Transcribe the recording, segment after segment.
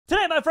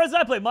Today, my friends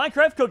and I play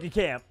Minecraft Cookie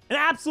Camp, an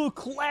absolute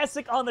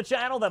classic on the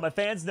channel that my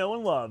fans know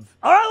and love.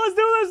 All right, let's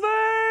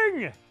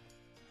do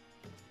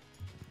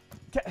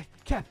this thing!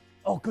 Cap.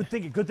 Oh, good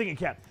thinking,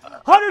 Cap.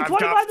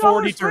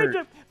 $125 free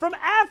gift from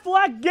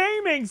Aflac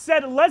Gaming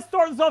said, let's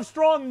start this off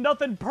strong,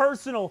 nothing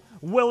personal,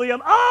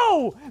 William.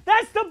 Oh,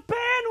 that's the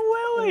band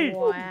Willie!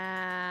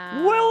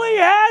 Wow. Willie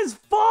has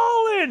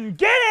fallen!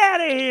 Get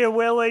out of here,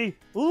 Willie!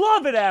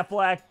 Love it,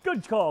 Aflac.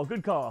 Good call,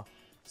 good call.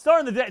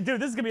 Starting the day,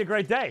 dude, this is gonna be a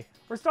great day.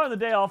 We're starting the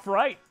day off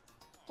right.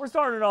 We're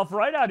starting it off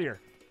right out here.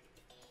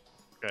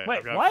 Okay,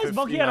 wait, why is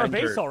Monkey at our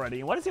base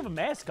already? Why does he have a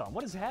mask on?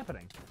 What is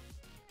happening?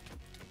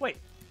 Wait,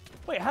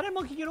 how did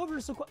Monkey get over here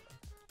so quick?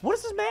 What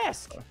is his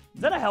mask?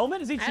 Is that a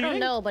helmet? Is he cheating? I don't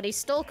know, but he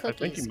stole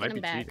cookies. I think he might be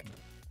back. cheating.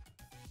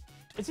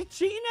 Is he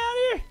cheating out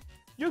here?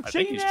 You're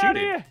cheating out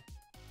here?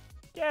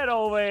 Get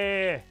over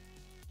here.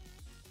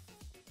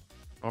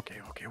 Okay,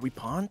 we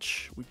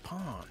punch.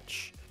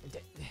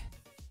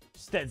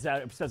 Stead's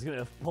out. Stead's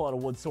gonna pull out a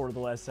wood sword at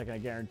the last second, I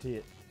guarantee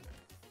it.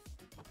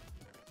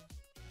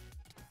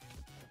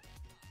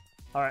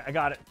 Alright, I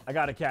got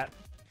it, Cat.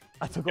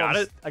 I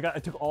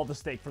took all the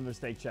steak from their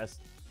steak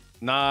chest.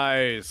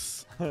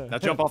 Nice. Now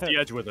jump off the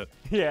edge with it.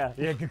 Yeah,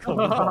 good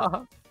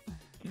call.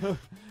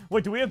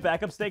 Wait, do we have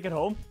backup steak at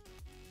home?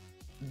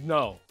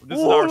 No, this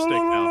is our steak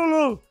now.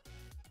 No.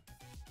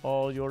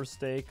 All your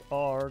steak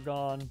are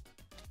gone.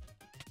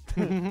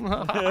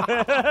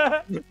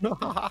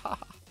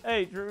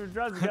 Hey,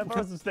 Drowsy, can I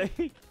borrow some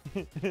steak?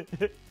 You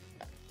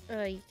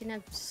can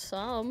have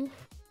some.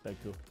 Thank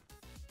you.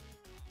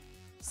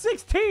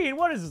 16?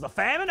 What is this, a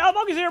famine? Oh,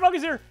 Monkey's here!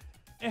 Well,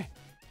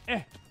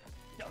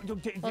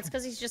 it's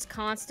because he's just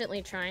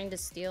constantly trying to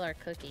steal our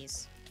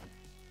cookies.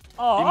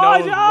 Oh, he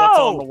knows what's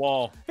on the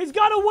wall. He's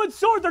got a wood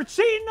sword. They're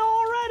cheating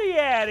already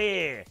at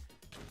here.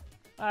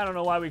 I don't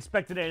know why we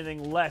expected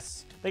anything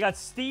less. They got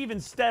Steve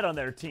instead on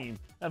their team.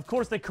 Of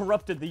course, they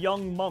corrupted the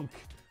young monk.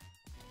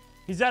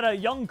 He's at a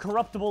young,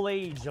 corruptible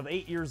age of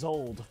 8 years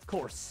old, of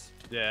course.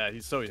 Yeah,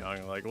 he's so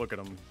young. Like, look at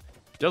him.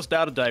 Just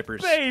out of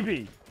diapers.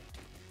 Baby!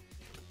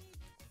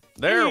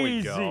 There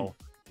we go.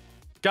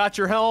 Got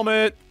your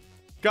helmet.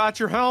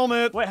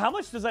 Wait, how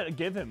much does that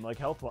give him, like,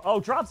 health? Oh,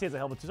 Dropsy has a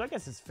helmet, too, so I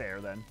guess it's fair,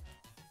 then.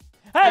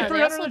 Hey,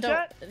 300 in the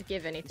chat! Don't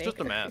give anything. It's just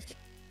a mask.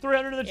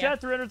 300 in the chat,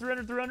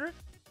 300.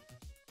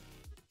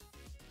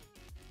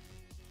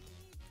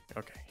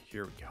 Okay,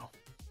 here we go.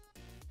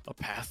 A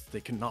path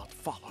they cannot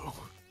follow.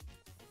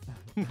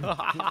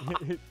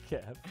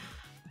 Cap.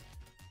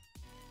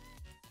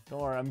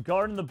 Don't worry, I'm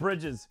guarding the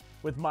bridges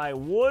with my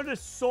wood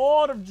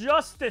sword of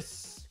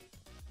justice.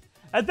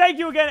 And thank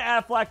you again,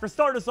 Aflac, for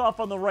starting us off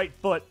on the right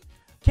foot.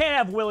 Can't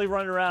have Willie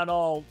running around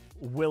all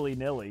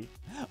willy-nilly.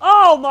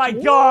 Oh my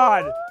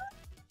God!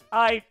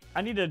 I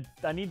need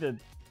to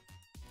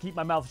keep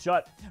my mouth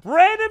shut.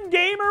 Random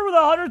gamer with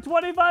a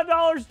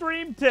 $125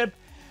 stream tip.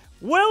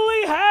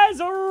 Willie has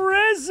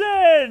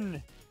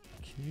arisen.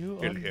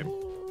 Kill him.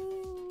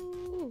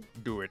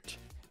 Do it.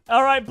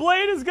 All right,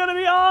 Blade is gonna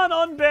be on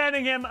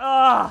unbanning him.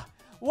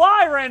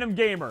 Why, random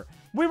gamer?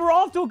 We were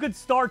off to a good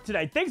start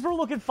today. Things were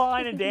looking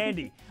fine and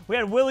dandy. We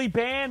had Willie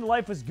banned.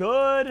 Life was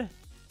good.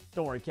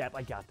 Don't worry, Cap.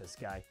 I got this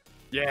guy.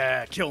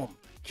 Yeah, kill him.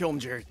 Kill him,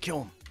 Jerry.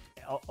 Kill him.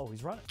 Oh,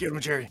 he's running. Get him,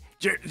 Jerry.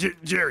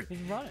 Jerry.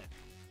 He's running.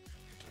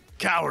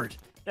 Coward.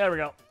 There we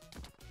go.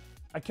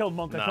 I killed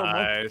Monk.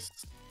 Nice.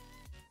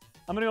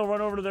 I'm gonna go run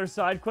over to their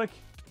side quick.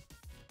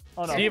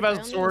 Oh no. Steve has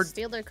a sword.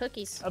 Steal their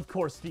cookies. Of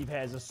course, Steve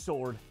has a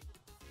sword.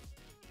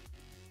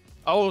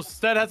 Oh,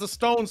 Stead has a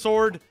stone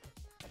sword.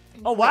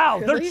 Oh wow,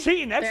 Really? they're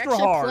cheating extra They're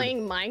actually hard.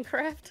 playing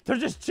Minecraft? They're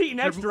just cheating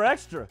extra.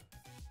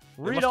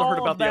 They must have heard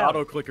about the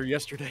auto clicker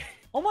yesterday.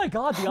 Oh my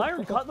God, the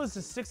Iron Cutlass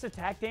is 6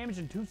 attack damage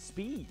and 2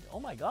 speed. Oh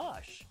my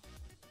gosh.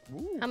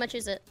 Ooh. How much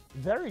is it?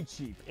 Very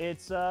cheap.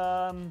 It's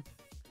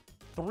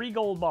 3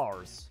 gold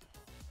bars.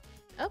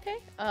 Okay.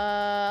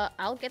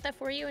 I'll get that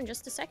for you in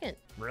just a second.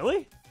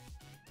 Really?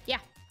 Yeah.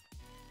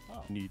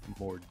 Oh. Need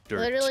more dirt.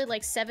 Literally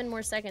like 7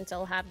 more seconds.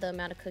 I'll have the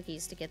amount of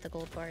cookies to get the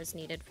gold bars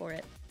needed for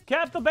it.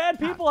 Cap, the bad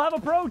people have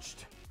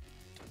approached.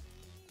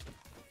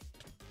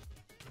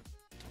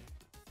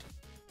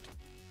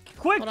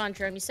 Quick! Hold on,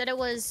 Jerome. You said it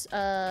was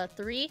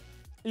 3?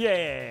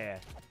 Yeah.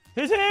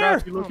 He's here!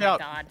 Crafty, look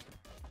out. Oh my God.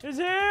 He's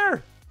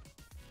here!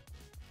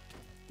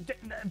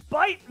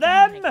 Bite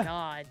them! Oh my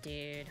God,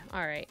 dude.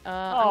 Alright,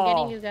 I'm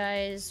getting you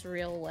guys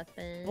real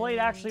weapons. Blade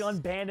actually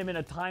unbanned him in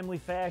a timely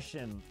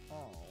fashion. Oh.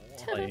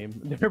 Lame.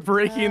 They're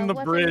breaking the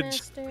bridge.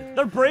 Master.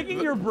 They're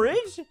breaking your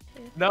bridge?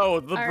 No,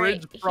 the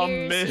bridge from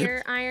here's mid.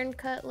 your iron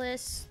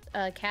cutlass.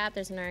 Cap,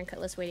 there's an iron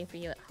cutlass waiting for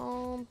you at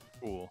home.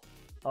 Cool.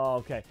 Oh,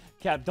 okay.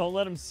 Cap, don't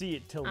let him see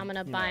it till I'm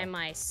gonna buy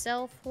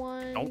myself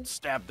one. Don't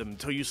stab them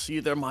until you see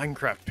their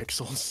Minecraft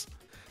pixels.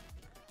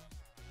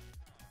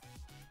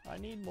 I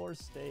need more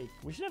steak.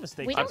 We should have a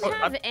steak. We don't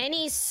have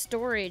any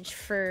storage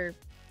for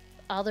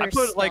other I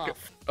put stuff. like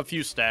a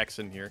few stacks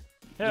in here.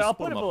 Here, Just I'll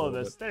put put it them up a below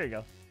little this. bit. There you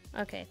go.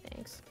 Okay,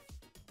 thanks.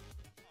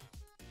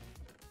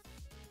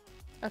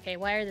 Okay,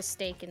 why are the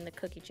steak in the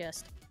cookie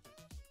chest?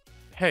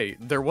 Hey,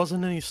 there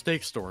wasn't any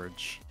steak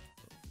storage.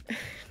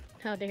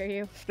 How dare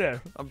you?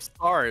 There. I'm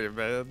sorry,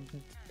 man.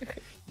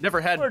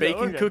 Never had We're good,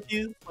 bacon we're good.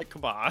 cookies? Like,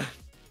 come on.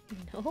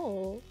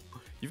 No.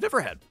 You've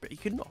never had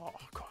bacon? Oh,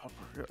 God.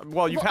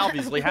 Well, you've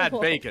obviously had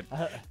bacon.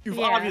 You've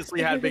Yeah.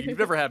 obviously had bacon. You've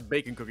never had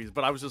bacon cookies,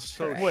 but I was just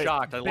so Wait,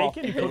 shocked. I love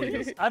bacon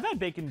cookies? I've had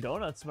bacon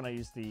donuts when I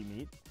used to eat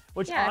meat.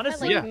 Which Yeah,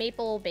 honestly, I've had, like,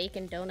 maple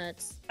bacon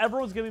donuts.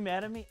 everyone's gonna be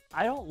mad at me.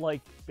 I don't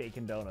like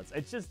bacon donuts.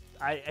 It's just,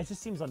 it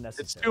just seems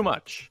unnecessary. It's too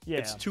much. Yeah.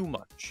 It's too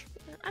much.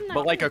 I'm not.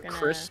 But like I'm a not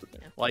gonna, crisp, you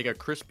know. like a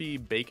crispy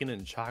bacon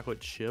and chocolate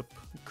chip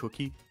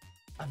cookie.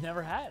 I've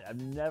never had. I've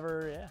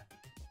never. Yeah.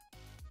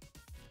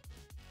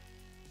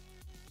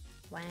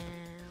 Wow.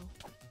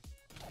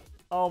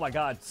 Oh my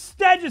God,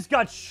 Stead just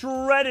got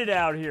shredded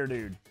out here,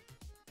 dude.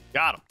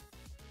 Got him.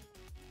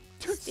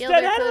 Dude, Steal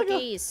Stead their had like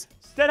cookies.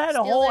 Stead had a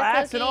Steal whole their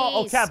axe and all. Oh,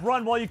 cookies. Cap,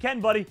 run while you can,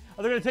 buddy.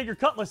 Or they're gonna take your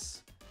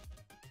cutlass.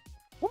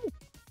 Woo.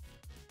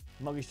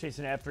 Monkey's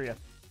chasing after you.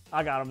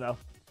 I got him though.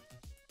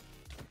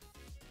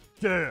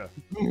 Yeah.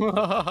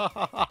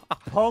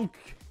 Punk.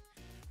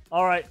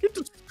 All right. Get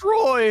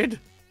destroyed.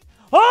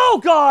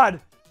 Oh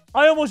God!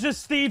 I almost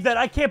just Steve that.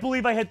 I can't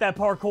believe I hit that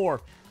parkour.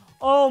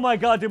 Oh my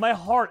God, dude, my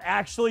heart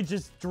actually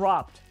just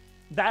dropped.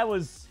 That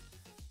was.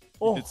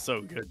 Oh. It's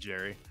so good,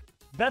 Jerry.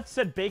 Beth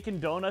said bacon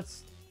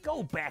donuts.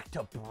 Go back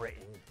to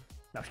Britain.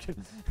 No, I'm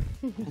kidding.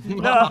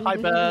 No. Hi,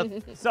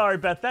 Beth. Sorry,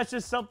 Beth. That's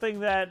just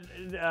something that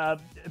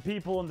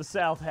people in the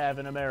South have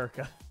in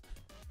America.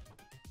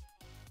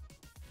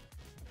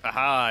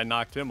 Aha, I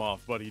knocked him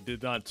off, but he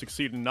did not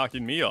succeed in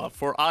knocking me off,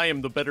 for I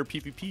am the better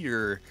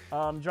PvPer.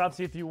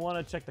 Dropsy, if you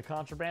want to check the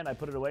contraband, I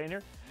put it away in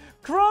here.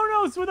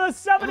 Kronos with a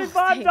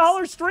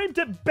 $75 stream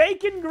tip.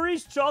 Bacon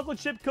grease chocolate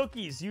chip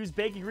cookies. Use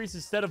bacon grease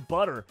instead of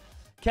butter.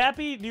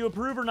 Cappy, do you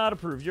approve or not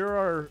approve?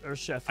 You're our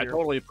chef I here.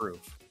 totally approve.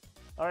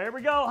 All right, here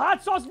we go.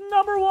 Hot sauce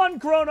 #1,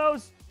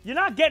 Kronos. You're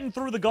not getting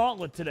through the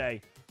gauntlet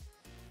today.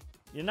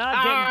 You're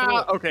not getting through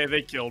it. Okay,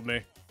 they killed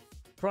me.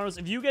 Kronos,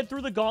 if you get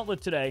through the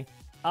gauntlet today,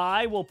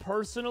 I will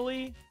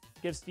personally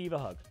give Steve a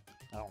hug.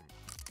 Oh.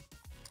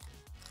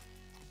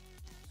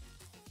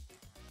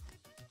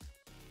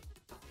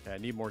 Yeah, I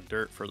need more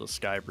dirt for the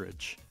sky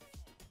bridge.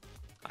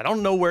 I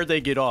don't know where they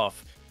get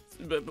off.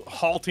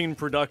 Halting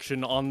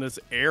production on this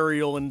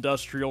aerial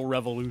industrial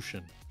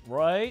revolution.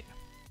 Right?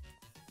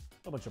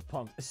 A bunch of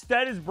punks.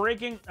 Stead is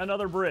breaking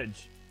another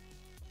bridge.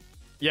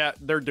 Yeah,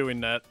 they're doing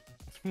that.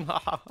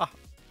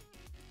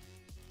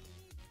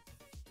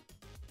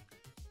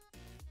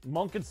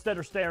 Monk and Stead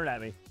are staring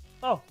at me.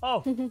 Oh,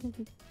 oh.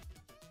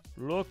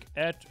 Look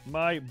at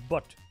my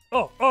butt.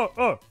 Oh, oh,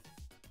 oh.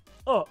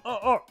 Oh, oh,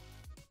 oh.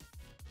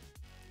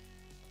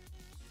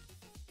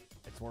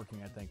 It's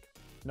working, I think.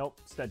 Nope,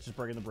 Stead's just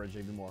breaking the bridge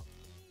even more.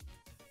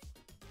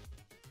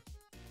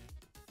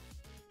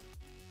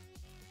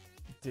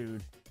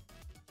 Dude.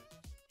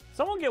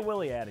 Someone get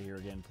Willie out of here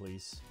again,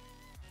 please.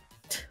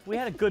 We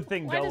had a good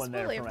thing Why does going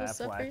there Willie from have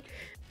to Aflac.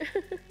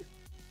 suffer?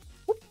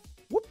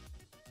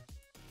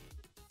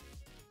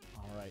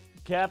 All right.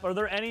 Cap, are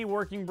there any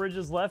working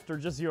bridges left or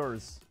just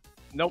yours?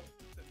 Nope.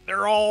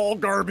 They're all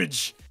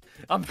garbage.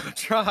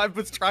 I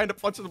was trying to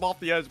punch them off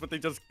the edge, but they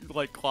just,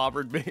 like,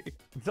 clobbered me.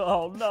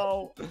 Oh,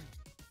 no.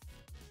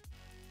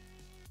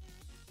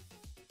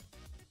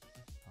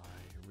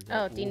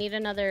 Oh, do you need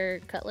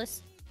another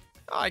cutlass?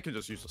 I can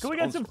just use the Can we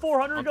get stone some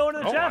sword. 400 going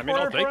to the Oh, chat? I mean,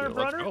 I'll 400, take 400, it.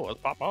 Let's 400? go. Let's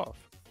pop off.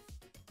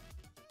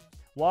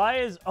 Why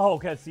is... Oh,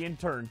 okay, it's the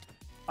intern.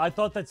 I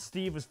thought that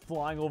Steve was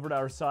flying over to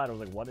our side. I was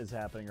like, what is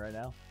happening right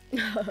now?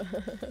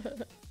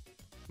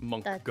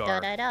 Monk Da,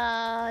 guard. da,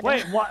 da, da.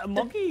 Wait, what?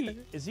 Monkey,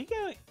 is he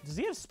going... Does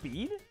he have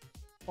speed?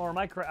 Or am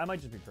I I might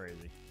just be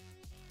crazy.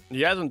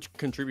 He hasn't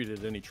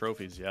contributed any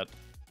trophies yet.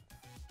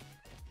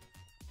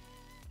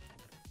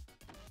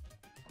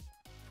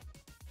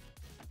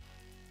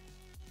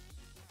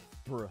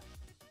 Bruh.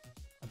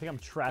 I think I'm I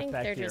trapped think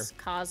back they're here. just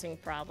causing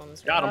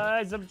problems. Got him.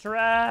 Guys, I'm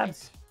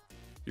trapped.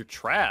 You're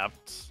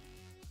trapped.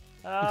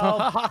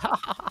 Help.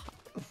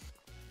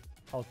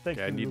 Oh, thank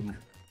Okay, you,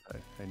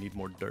 I need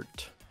more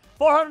dirt.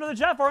 400 in the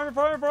chat. 400,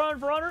 400,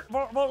 400,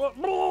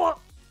 400.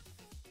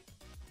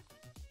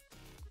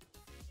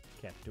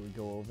 Cap, do we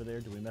go over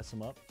there? Do we mess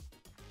him up?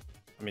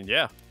 I mean,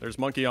 yeah, there's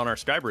Monkey on our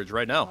sky bridge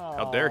right now.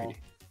 How dare he?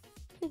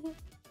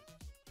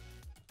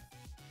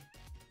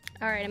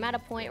 All right, I'm at a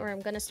point where I'm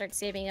gonna start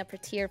saving up for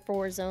tier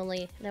 4s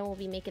only. Then we'll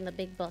be making the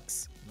big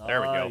bucks.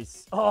 There we go.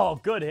 Nice. Oh,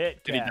 good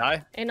hit. Did he Cap.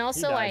 die? And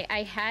also, died.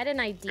 I had an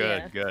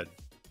idea. Good.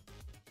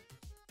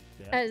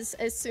 Yeah. As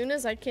soon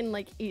as I can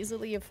like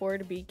easily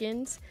afford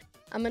beacons,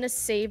 I'm gonna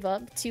save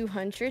up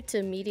 200 to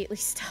immediately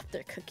stop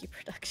their cookie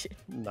production.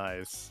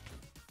 Nice.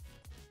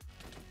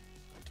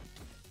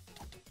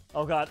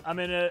 Oh god, I'm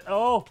in it.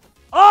 Oh!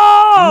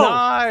 Oh!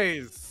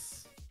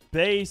 Nice.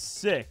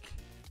 Basic.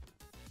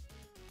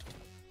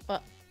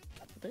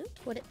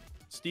 What?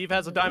 Steve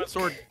has a diamond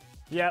sword.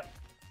 Yep.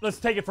 Let's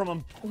take it from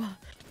him.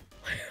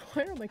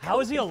 Where am I? How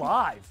is he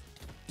alive?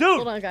 Dude!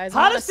 Hold on, guys.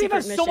 How I'm on a does Steve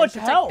have secret so mission. much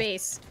Protect health?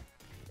 Base.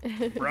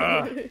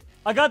 Bruh.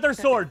 I got their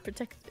sword.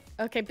 Protect.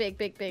 Okay, big.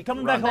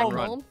 Coming Run, back run, home.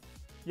 run.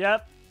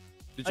 Yep.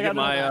 Did I you got get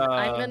my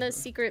I'm in a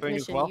secret thing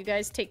as mission. well? You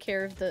guys take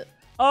care of the.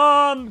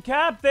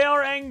 Cap, they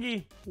are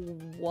Engie.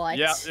 What?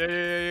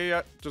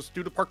 Yeah. Just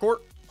do the parkour.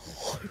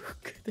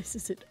 This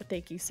is it.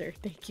 Thank you, sir.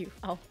 Thank you.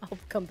 I'll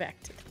come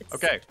back to this.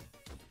 Okay.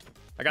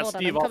 I got Hold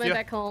Steve on, I'm off coming you.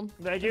 back home.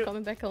 Thank you. I'm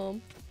coming back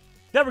home.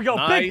 There we go.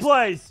 Nice. Big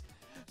plays.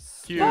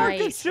 Huge.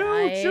 Nice,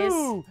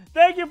 Choo.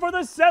 Thank you for the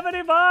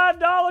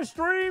 $75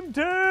 stream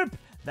tip.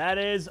 That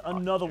is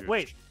another. Huge.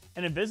 Wait,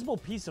 an invisible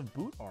piece of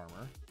boot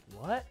armor.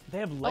 What? They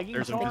have legging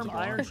there's charm, invisible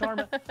iron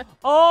armor. charm.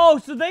 Oh,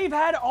 so they've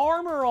had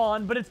armor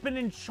on, but it's been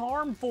in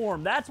charm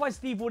form. That's why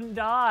Steve wouldn't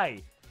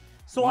die.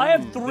 So I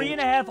have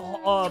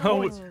 3.5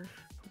 points.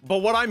 But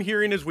what I'm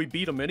hearing is we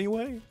beat him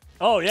anyway.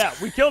 Oh, yeah.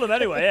 We killed him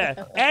anyway,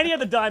 yeah. And he had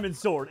the diamond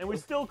sword, and we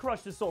still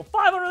crushed his soul.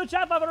 500 in the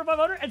chat,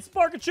 500, and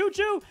Spark a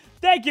Choo-Choo.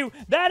 Thank you.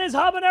 That is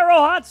habanero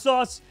hot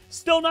sauce.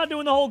 Still not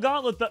doing the whole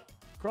gauntlet. The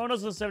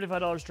Kronos with a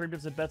 $75 stream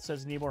tips and Beth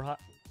says need more hot.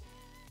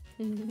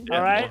 Yeah,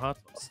 All right. more hot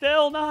sauce.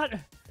 Still not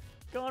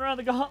going around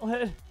the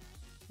gauntlet.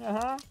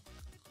 Uh-huh.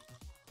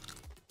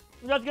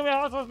 That's going to be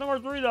hot sauce number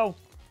 3, though.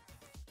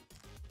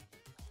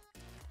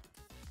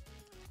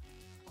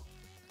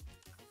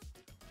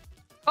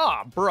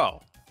 Ah,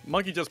 bro.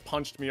 Monkey just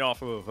punched me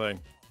off of the thing.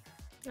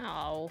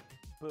 Oh.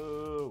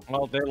 Boo.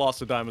 Well, they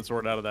lost a diamond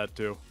sword out of that,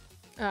 too.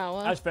 Oh,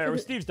 well. That's fair. It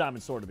was Steve's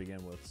diamond sword to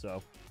begin with,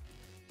 so.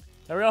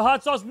 There we go.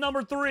 Hot sauce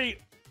number 3.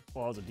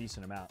 Well, that was a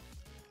decent amount.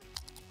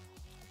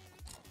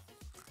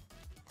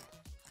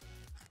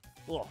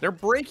 Ugh. They're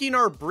breaking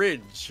our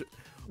bridge.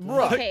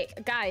 Okay,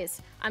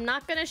 guys, I'm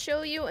not going to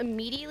show you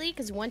immediately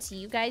because once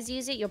you guys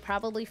use it, you'll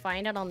probably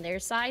find it on their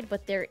side,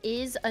 but there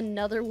is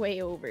another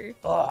way over.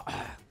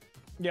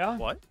 Yeah?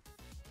 What?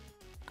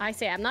 I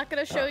say I'm not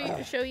going to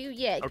show you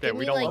yet. Okay, Give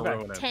we me don't like wanna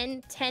ruin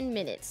it. 10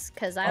 minutes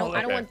because I don't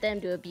okay. want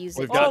them to abuse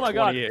it. We've got Oh my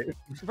god. 28.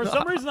 For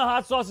some reason, the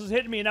hot sauce is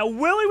hitting me. Now,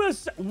 Willie?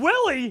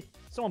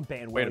 Someone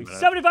banned Wait a Willie.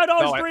 minute. $75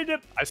 No, free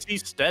dip. I see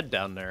Stead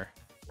down there.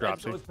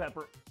 Thanks, Dropsy. Rose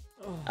Pepper.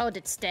 Oh,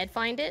 did Stead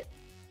find it?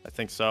 I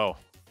think so.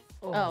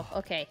 Oh,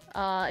 okay.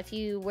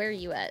 Where are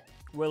you at?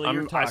 Willie,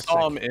 you're I toxic.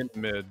 saw him in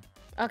mid.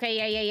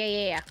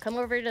 Okay, yeah. Come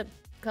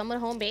to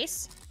home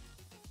base.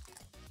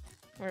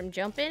 Or I'm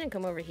jumping and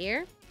come over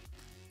here.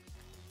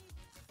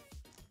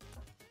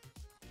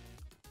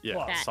 Yeah,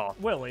 Well, I saw.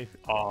 Willie.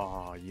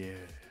 Oh, yeah.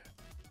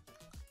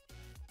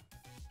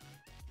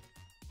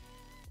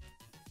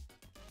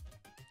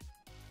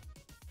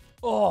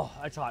 Oh,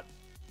 that's hot.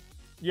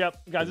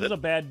 Yep, guys, Is this is it? a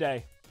bad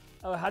day.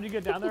 How'd you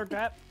get down there,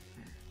 Cap?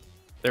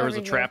 There was a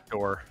Over here. trap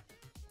door.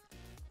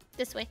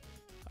 This way.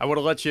 I would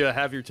have let you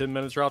have your 10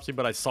 minutes, Dropsy,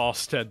 but I saw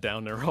Stead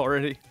down there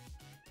already.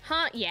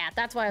 Huh? Yeah,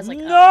 that's why I was like,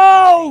 No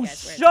oh, okay,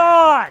 guys, where's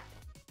shot! that?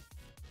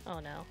 Oh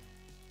no.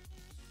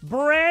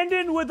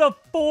 Brandon with a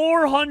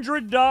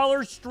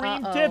 $400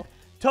 stream tip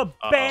to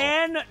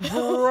ban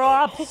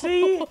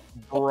Dropsy.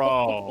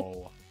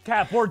 Bro.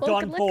 Cap, we're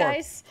Well, done good luck, for.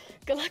 guys.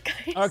 Good luck,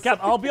 guys. All right, Cap,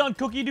 I'll be on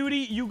cookie duty.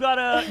 You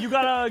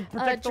gotta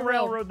protect the Jerome.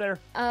 railroad there.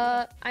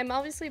 I'm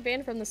obviously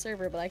banned from the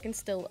server, but I can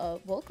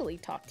still vocally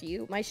talk to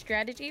you. My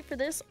strategy for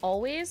this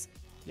always,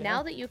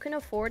 now that you can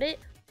afford it,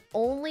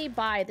 only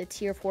buy the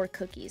tier 4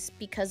 cookies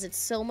because it's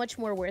so much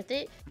more worth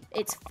it.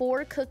 It's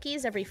 4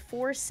 cookies every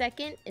 4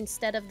 seconds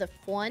instead of the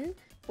 1,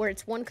 where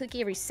it's 1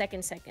 cookie every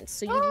second.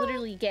 So you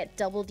literally get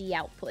double the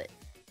output.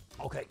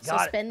 Okay, So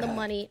got it. spend the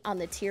money on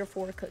the tier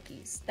 4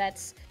 cookies.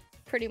 That's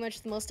pretty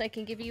much the most I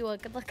can give you.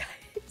 Good luck,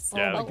 guys.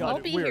 Yeah, I'll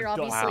be we're here,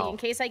 done. obviously, Wow. in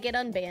case I get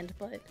unbanned,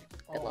 but good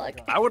Oh my luck.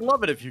 God. I would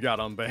love it if you got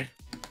unbanned.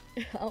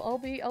 I'll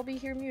be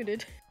here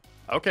muted.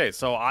 Okay,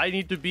 so I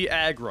need to be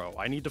aggro.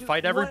 I need to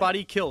fight what?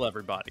 everybody, kill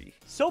everybody.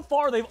 So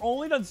far, they've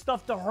only done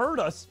stuff to hurt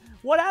us.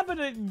 What happened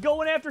to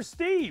going after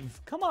Steve?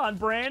 Come on,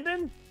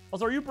 Brandon.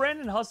 Also, are you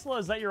Brandon Hustler?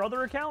 Is that your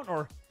other account,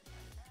 or?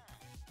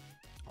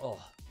 Oh,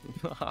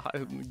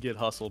 Get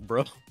hustled,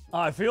 bro.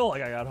 I feel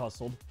like I got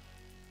hustled.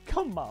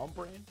 Come on,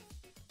 Brandon.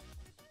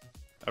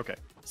 Okay,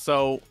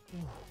 so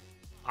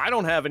I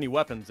don't have any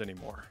weapons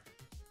anymore.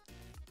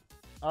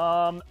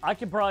 I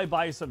can probably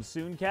buy you some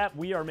soon, Cap.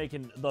 We are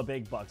making the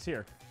big bucks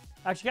here.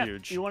 Actually, Cap,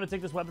 Huge. you want to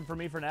take this weapon from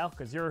me for now?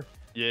 Because you're...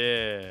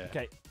 Yeah.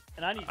 Okay,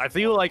 and I need... I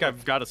feel like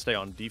I've got to stay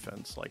on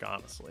defense, like,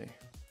 honestly.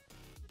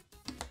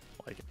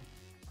 Like,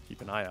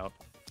 keep an eye out.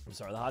 I'm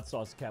sorry, the hot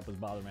sauce Cap was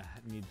bothering me.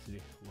 I need to do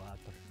water.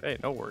 Hey,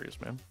 no worries,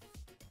 man.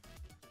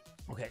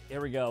 Okay,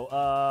 here we go.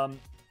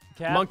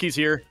 Cap... Monkey's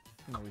here.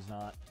 No, he's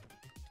not.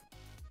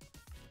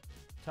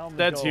 Tell him to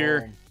Dead's go here.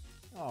 home.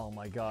 Oh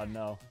my god,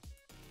 no.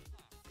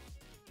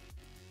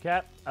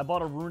 Cap, I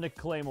bought a runic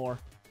claymore.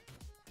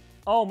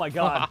 Oh my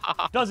god.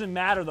 Doesn't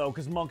matter though,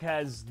 because Monk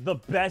has the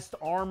best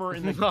armor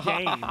in the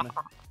game.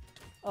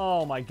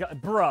 Oh my god,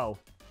 bro.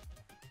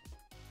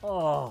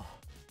 Oh.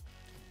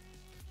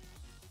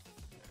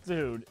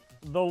 Dude,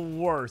 the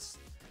worst.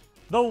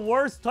 The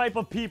worst type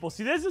of people.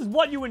 See, this is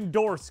what you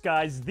endorse,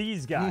 guys.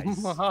 These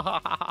guys.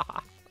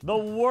 The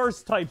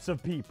worst types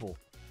of people.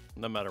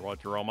 No matter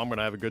what, Jerome, I'm going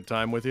to have a good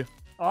time with you.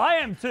 I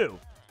am too.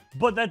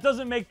 But that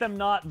doesn't make them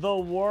not the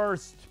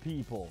worst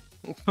people.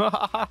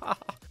 Come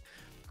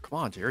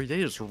on, Jerry.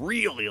 They just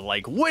really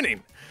like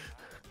winning.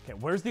 Okay,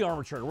 where's the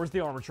armor trader? Where's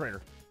the armor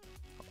trader?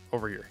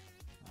 Over here.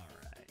 All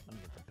right, let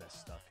me get the best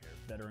stuff here.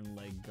 Veteran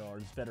leg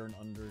guards. Veteran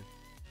under.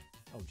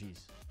 Oh, jeez.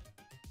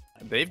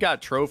 They've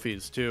got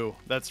trophies, too.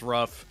 That's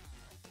rough.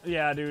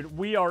 Yeah, dude.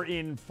 We are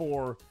in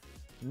for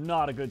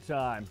not a good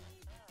time.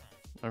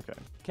 Okay.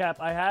 Cap,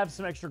 I have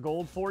some extra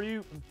gold for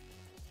you.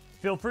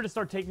 Feel free to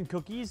start taking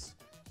cookies.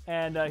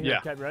 And here, yeah.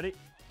 Cap, ready?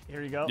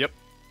 Here you go. Yep.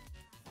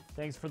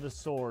 Thanks for the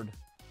sword.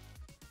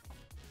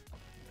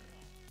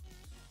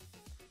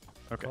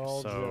 Okay,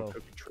 Call so Joe.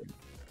 cookie tree.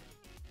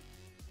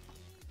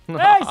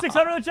 Hey,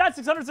 600 in the chat.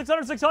 600,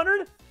 600,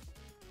 600.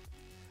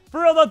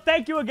 For real, though,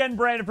 thank you again,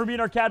 Brandon, for being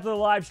our captain of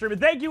the live stream. And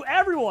thank you,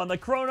 everyone.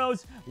 Like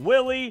Kronos,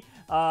 Willie.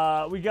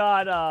 We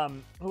got,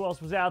 who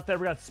else was out there?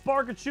 We got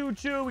Sparka Choo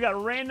Choo. We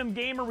got Random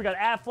Gamer. We got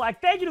Affleck.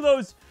 Thank you to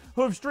those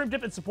who have streamed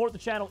it and support the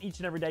channel each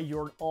and every day.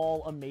 You're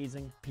all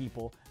amazing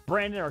people.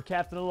 Brandon, our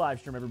captain of the live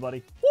stream,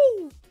 everybody.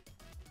 Woo!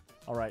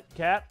 All right,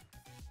 Cap.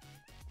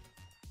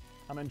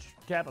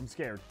 Cap, I'm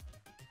scared.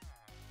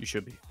 You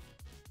should be.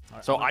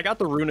 Right, so I got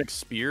the runic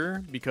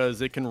spear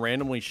because it can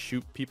randomly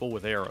shoot people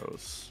with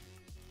arrows.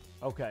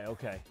 Okay,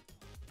 okay.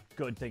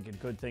 Good thinking,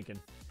 good thinking.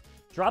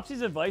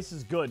 Dropsy's advice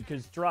is good,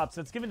 because Drops,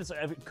 that's giving us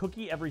a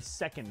cookie every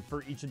second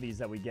for each of these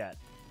that we get.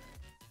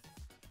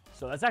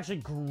 So that's actually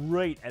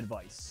great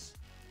advice.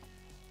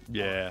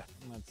 Yeah.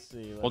 Let's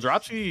see. Well,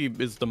 Dropsy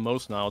is the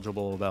most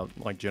knowledgeable about,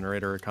 like,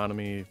 generator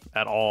economy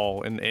at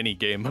all in any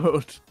game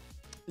mode.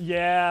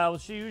 Yeah, well,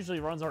 she usually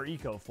runs our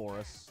eco for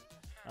us.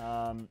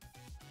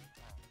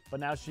 But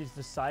now she's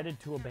decided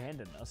to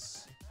abandon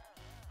us.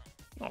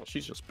 Oh,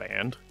 she's just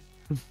banned.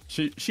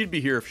 She'd be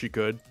here if she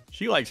could.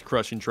 She likes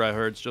crushing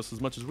tryhards just as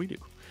much as we do.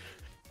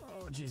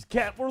 Oh, jeez.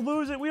 Cap, we're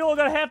losing. We all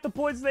got half the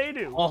points they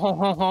do.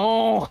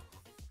 Oh.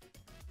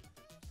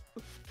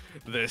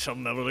 They shall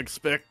never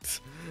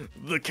expect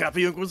the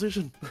Cappy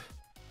Inquisition.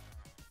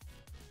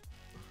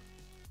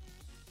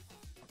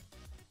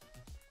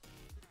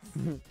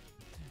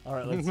 All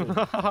right, let's see.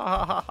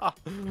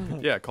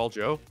 Yeah, call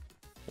Joe.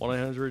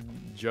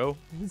 1-800-JOE.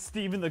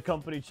 Steve in the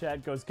company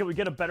chat goes, can we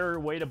get a better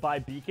way to buy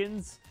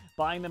beacons?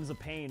 Buying them's a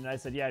pain. And I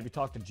said, yeah, have you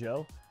talked to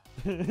Joe?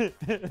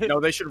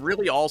 No, they should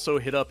really also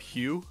hit up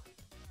Hugh.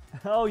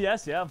 Oh,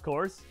 yes, yeah, of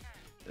course.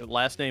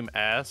 Last name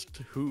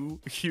asked.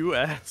 Hugh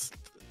asked.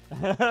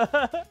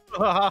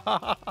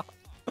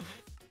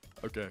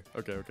 Okay.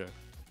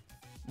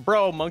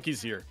 Bro,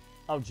 monkey's here.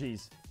 Oh,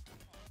 jeez.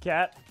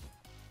 Cat.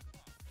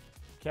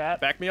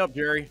 Back me up,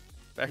 Jerry.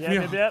 Back me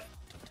up. Yep.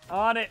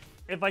 On it,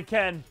 if I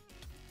can.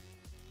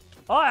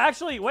 Oh,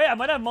 actually, wait, I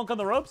might have Monk on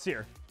the ropes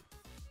here.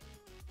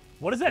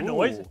 What is that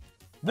noise? What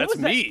That's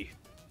was that? me.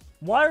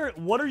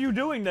 What are you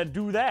doing to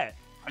do that?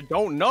 I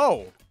don't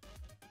know.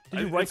 Did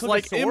you It's right-click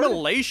like a sword?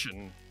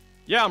 immolation.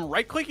 Yeah, I'm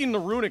right-clicking the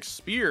runic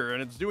spear,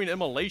 and it's doing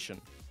immolation.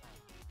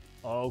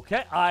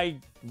 Okay,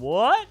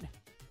 what?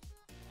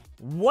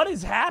 What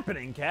is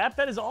happening, Cap?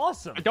 That is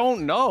awesome. I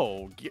don't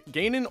know.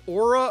 Gain an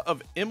aura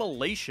of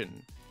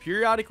immolation.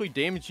 Periodically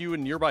damage you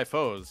and nearby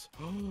foes.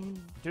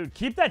 Dude,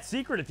 keep that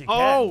secret if you can.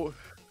 Oh,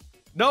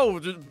 no,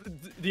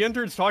 the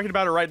intern's talking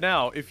about it right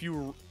now. If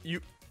you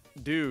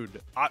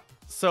dude,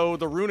 so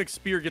the runic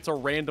spear gets a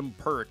random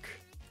perk.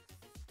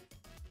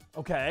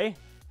 Okay.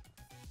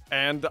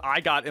 And I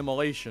got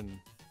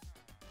immolation.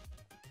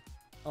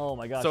 Oh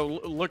my gosh. So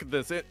look at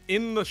this.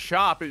 In the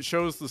shop, it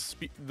shows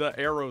the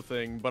arrow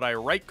thing, but I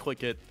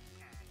right-click it,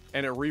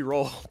 and it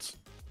re-rolled.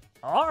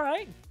 All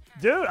right.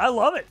 Dude, I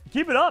love it.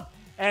 Keep it up.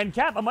 And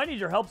Cap, I might need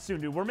your help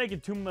soon, dude. We're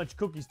making too much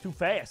cookies too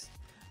fast.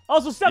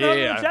 Also,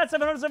 700 in the chat.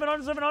 700,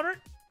 700,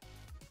 700.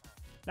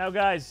 Now,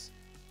 guys,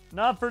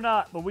 not for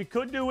naught, but we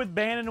could do with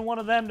banning one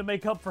of them to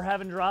make up for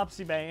having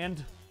Dropsy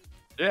banned.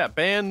 Yeah,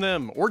 ban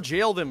them or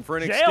jail them for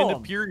an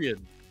extended period.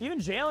 Even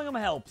jailing them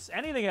helps.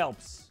 Anything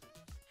helps.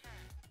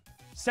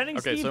 Sending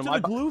Steve so to the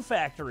glue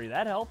factory.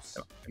 That helps.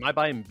 Am I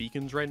buying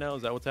beacons right now?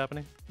 Is that what's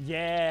happening?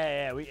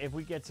 Yeah. If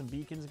we get some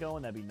beacons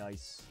going, that'd be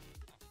nice.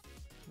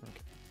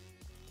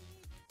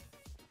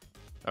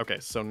 Okay,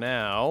 so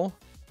now,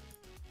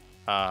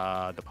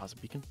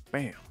 deposit beacon.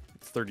 Bam.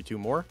 It's 32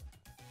 more.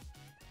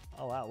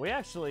 Oh, wow. We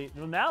actually,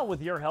 now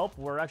with your help,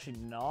 we're actually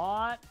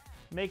not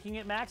making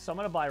it max, so I'm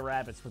going to buy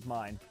rabbits with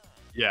mine.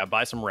 Yeah,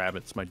 buy some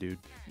rabbits, my dude.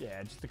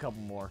 Yeah, just a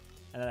couple more.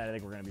 And then I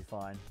think we're going to be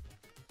fine.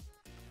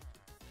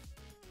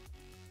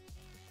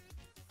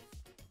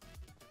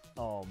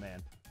 Oh,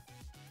 man.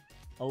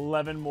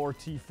 11 more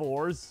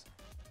T4s.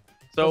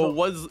 So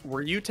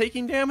were you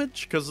taking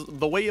damage? Because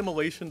the way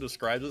immolation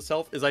describes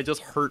itself is I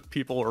just hurt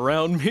people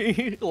around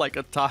me like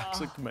a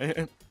toxic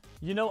man.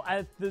 You know,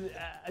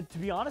 to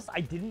be honest,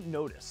 I didn't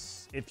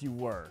notice if you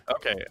were.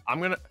 Okay,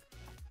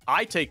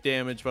 I take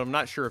damage, but I'm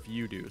not sure if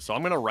you do. So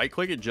I'm going to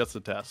right-click it just to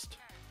test.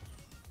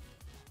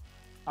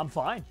 I'm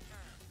fine.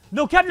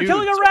 No, Cap, you're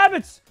killing our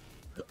rabbits!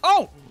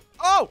 Oh!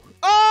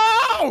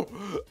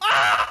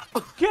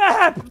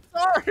 Cap!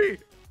 Sorry!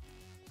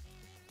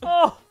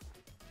 Oh!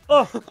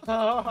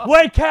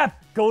 Wait,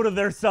 Cap! Go to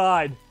their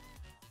side.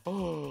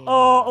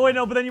 Oh, wait,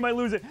 no, but then you might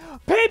lose it.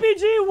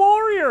 PPG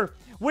Warrior!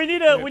 We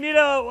need a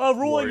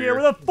ruling here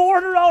with a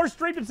 $400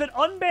 stream that said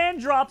unban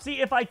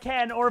Dropsy if I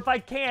can, or if I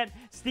can't,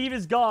 Steve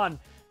is gone.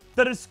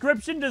 the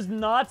description does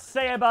not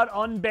say about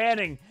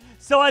unbanning.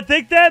 So I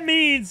think that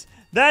means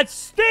that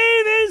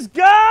Steve is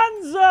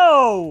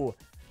gonzo.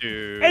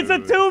 Dude. It's a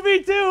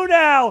 2v2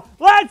 now.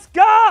 Let's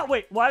go.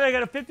 Wait, why did I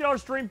get a $50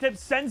 stream tip?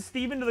 Send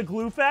Steven to the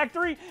glue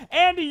factory.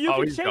 Andy, you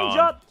can change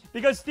up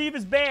because Steve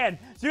is banned.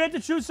 So you have to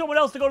choose someone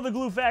else to go to the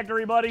glue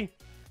factory, buddy.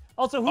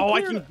 Also, who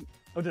cleared...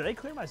 Oh, did they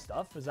clear my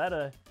stuff? Is that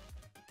a...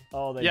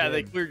 Oh, they did.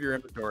 They cleared your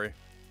inventory.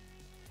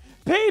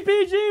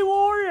 PPG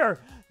Warrior,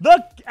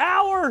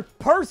 our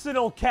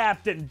personal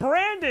captain.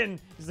 Brandon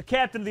is the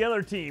captain of the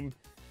other team.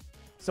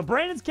 So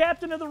Brandon's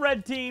captain of the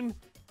red team.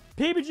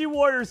 PPG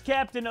Warrior's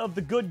captain of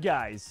the good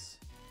guys.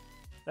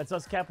 That's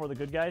us, Cap. We're the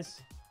good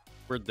guys.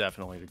 We're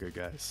definitely the good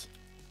guys.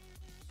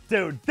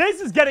 Dude,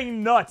 this is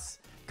getting nuts.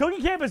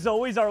 Cookie Camp is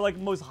always our like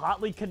most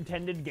hotly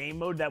contended game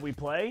mode that we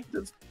play.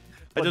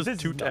 I just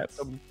two-tapped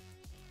him.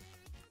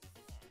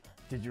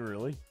 Did you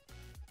really?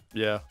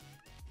 Yeah.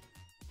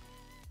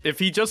 If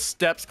he just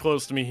steps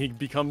close to me, he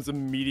becomes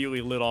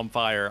immediately lit on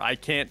fire. I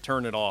can't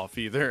turn it off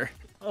either.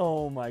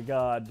 Oh my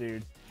god,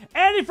 dude.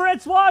 Andy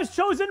Francois has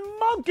chosen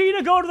Monkey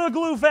to go to the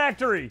glue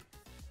factory.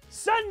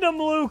 Send him,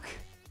 Luke.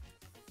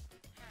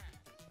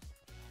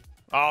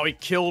 Oh, he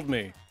killed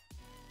me.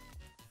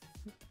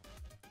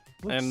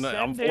 Luke and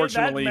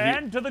unfortunately,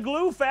 that man to the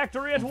glue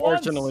factory at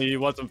once. Unfortunately, he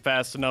wasn't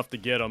fast enough to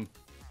get him.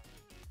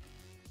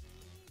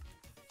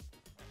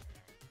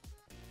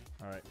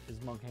 All right,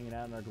 is Monk hanging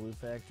out in our glue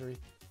factory?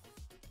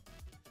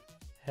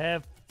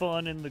 Have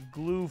fun in the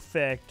glue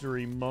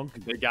factory,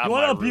 Monk. They got you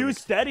want to abuse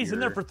Stead? He's in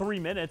there for 3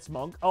 minutes,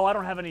 Monk. Oh, I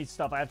don't have any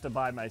stuff. I have to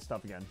buy my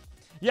stuff again.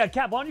 Yeah,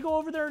 Cap, why don't you go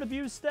over there and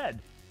abuse Stead?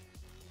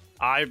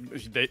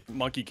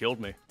 Monkey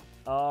killed me.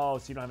 Oh,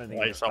 so you don't have anything.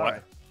 Right, so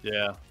right.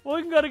 Yeah. Well,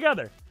 we can go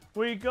together.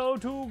 We go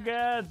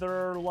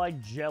together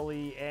like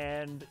jelly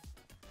and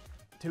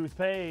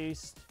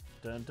toothpaste.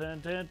 Dun, dun,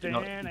 dun, dun,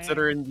 dun.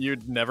 Considering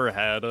you'd never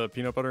had a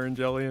peanut butter and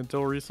jelly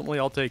until recently,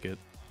 I'll take it.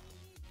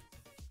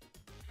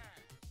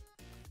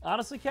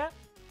 Honestly, Cap?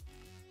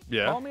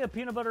 Yeah. Call me a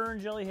peanut butter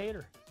and jelly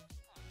hater.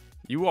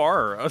 You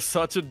are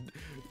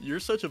you're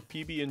such a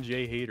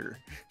PB&J hater.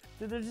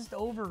 Dude, they're just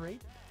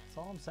overrated. That's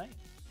all I'm saying.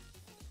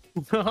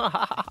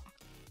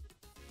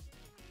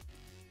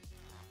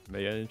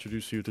 May I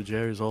introduce you to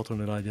Jerry's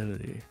alternate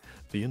identity,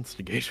 the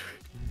instigator.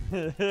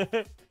 Don't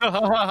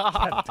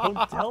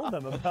tell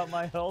them about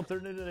my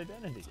alternate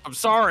identity. I'm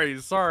sorry.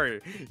 He's a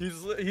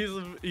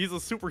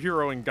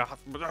superhero in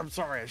Gotham, but I'm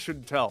sorry. I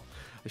shouldn't tell.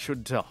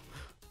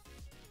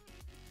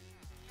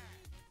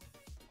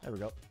 There we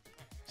go.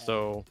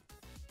 So,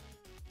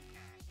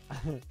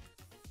 see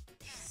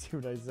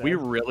what I said? We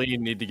really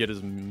need to get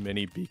as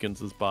many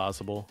beacons as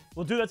possible.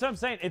 Well, dude, that's what I'm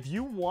saying. If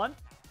you want,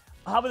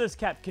 how about this,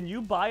 Cap? Can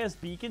you buy us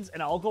beacons,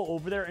 and I'll go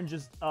over there and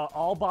just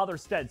I'll bother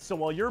Stead. So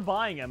while you're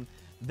buying them,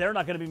 they're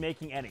not going to be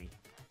making any.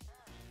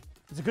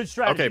 It's a good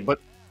strategy. Okay,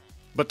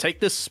 but take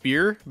this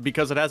spear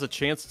because it has a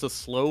chance to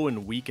slow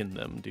and weaken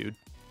them, dude.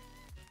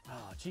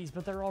 Oh, jeez,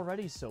 but they're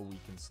already so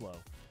weak and slow.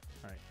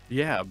 All right.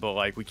 Yeah, but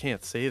like we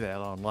can't say that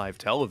on live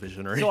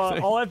television or anything.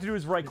 So all I have to do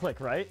is right-click,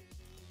 right?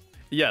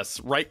 Yes,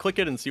 right-click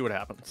it and see what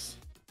happens.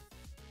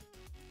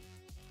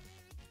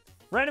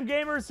 Random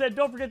Gamer said,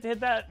 don't forget to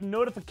hit that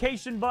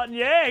notification button.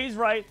 Yeah, he's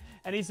right.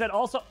 And he said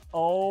also,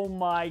 oh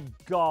my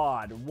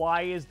god,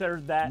 why is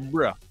there that?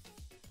 Bruh.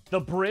 The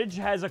bridge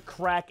has a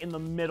crack in the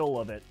middle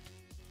of it,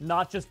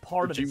 not just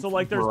part of it. So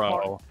like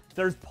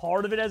there's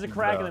part of it has a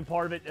crack and then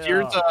part of it.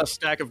 Here's a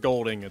stack of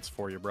gold ingots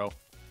for you, bro.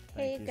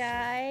 Hey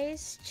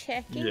guys,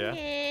 checking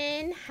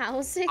in.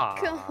 How's it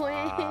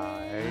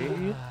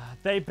going?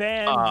 They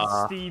banned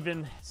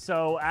Steven,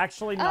 so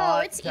actually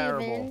not it's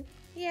terrible. Even.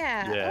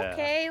 Yeah.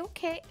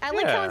 Okay. I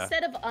like how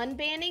instead of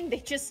unbanning, they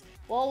just,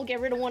 we'll get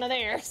rid of one of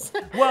theirs.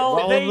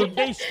 Well,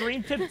 they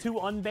stream tipped to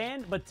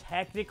unban, but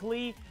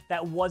technically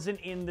that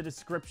wasn't in the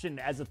description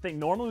as a thing.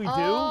 Normally we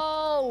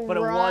do, but it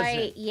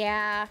wasn't.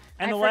 Yeah.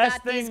 And I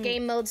forgot these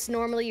game modes,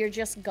 normally you're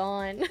just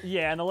gone.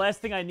 Yeah, and the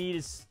last thing I need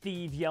is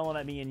Steve yelling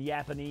at me in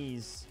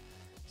Japanese.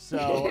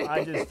 So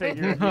I just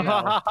figured, you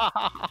know,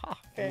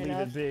 leave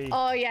it be.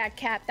 Oh yeah,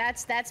 Cap.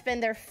 That's been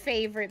their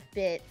favorite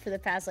bit for the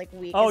past like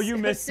week. Oh, you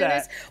missed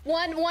that.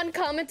 One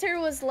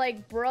commenter was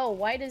like, "Bro,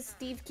 why does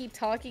Steve keep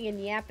talking in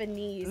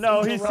Japanese?"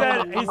 No, he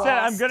said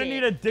I'm gonna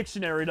need a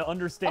dictionary to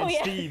understand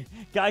Steve.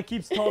 Guy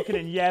keeps talking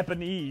in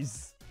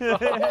Japanese.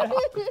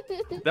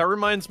 That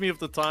reminds me of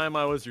the time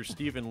I was your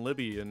Stephen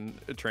Libby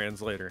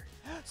translator.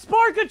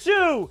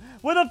 Sparkachu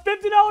with a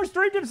 $50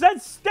 stream tip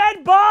said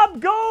Stead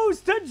Bob goes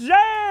to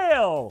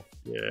jail.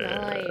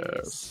 Yes.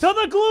 Nice. To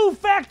the glue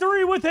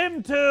factory with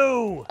him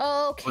too.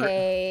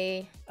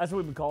 Okay. That's what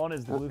we've been calling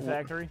is the glue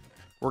factory.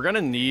 We're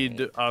gonna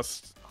need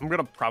us. I'm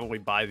gonna probably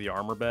buy the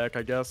armor back,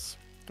 I guess,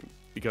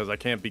 because I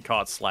can't be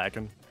caught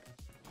slacking.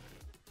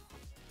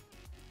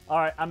 All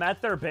right, I'm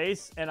at their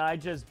base and I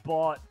took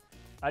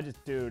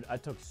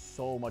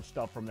so much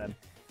stuff from them.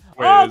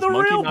 Wait, oh, the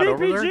real Monkey not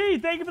over there?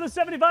 PPG! Thank you for the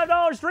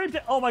 $75 stream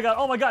tip. Oh my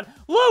god.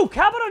 Luke,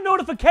 how about a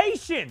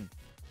notification?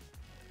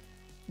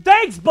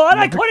 Thanks, bud.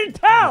 I couldn't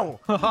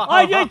tell.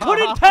 I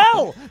couldn't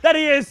tell that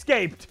he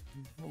escaped.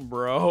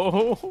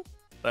 Bro.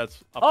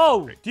 That's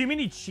Oh, do you mean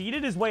he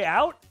cheated his way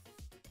out?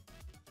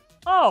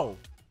 Oh.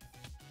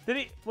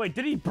 Did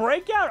he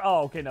break out?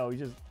 Oh, okay, no, he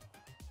just...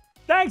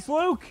 Thanks,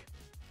 Luke.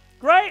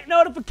 Great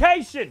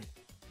notification.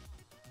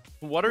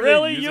 What are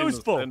really they using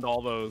useful. to send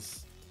all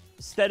those?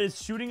 Stead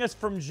is shooting us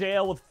from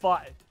jail with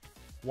fire.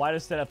 Why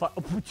does Stead have fire?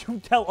 You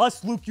tell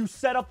us, Luke, you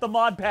set up the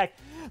mod pack.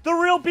 The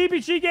real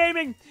BBG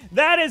Gaming.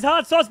 That is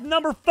hot sauce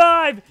number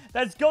 5.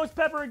 That's ghost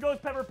pepper and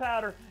ghost pepper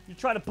powder. You're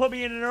trying to put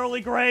me in an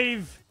early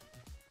grave.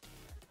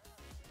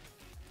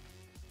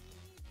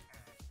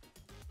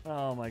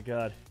 Oh, my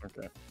God.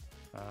 Okay.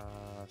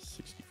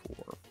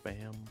 64.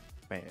 Bam.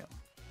 Bam.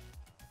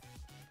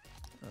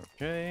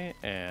 Okay,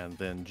 and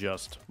then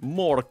just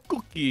more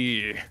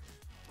cookie.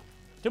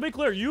 To be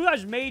clear, you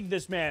guys made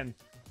this man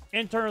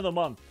intern of the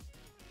month.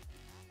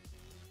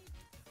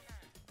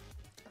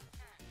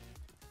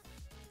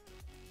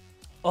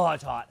 Oh,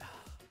 it's hot.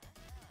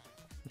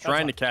 I'm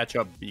trying to catch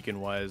up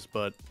beacon-wise,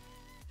 but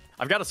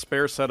I've got a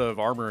spare set of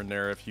armor in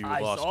there if you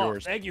lost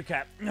yours. Thank you,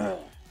 Cap. Do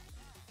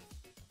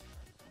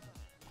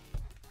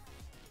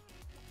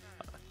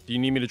you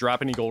need me to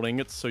drop any gold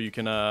ingots so you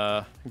can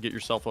get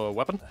yourself a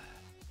weapon?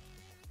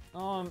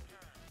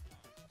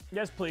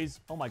 Yes, please.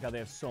 Oh my God, they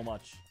have so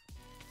much.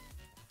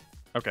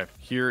 Okay,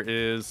 here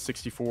is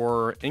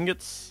 64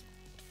 ingots.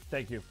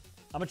 Thank you.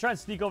 I'm gonna try and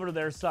sneak over to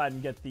their side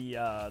and get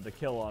the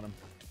kill on him.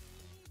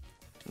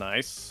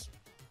 Nice.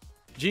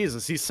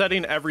 Jesus, he's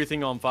setting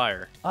everything on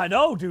fire. I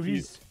know, dude.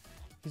 He's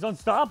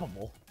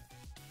unstoppable.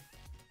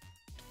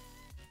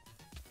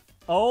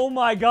 Oh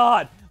my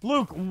God,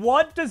 Luke,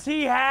 what does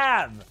he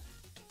have?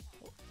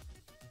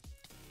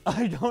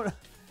 I don't.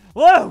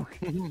 Luke,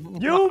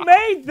 you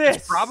made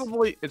this.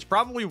 It's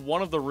probably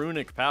one of the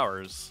runic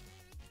powers,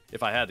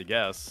 if I had to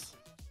guess.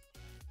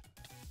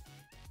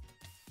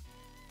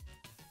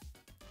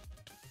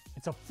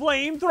 It's a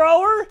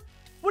flamethrower?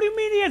 What do you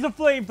mean he has a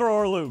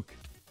flamethrower, Luke?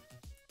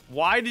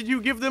 Why did you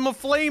give them a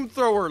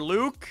flamethrower,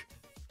 Luke?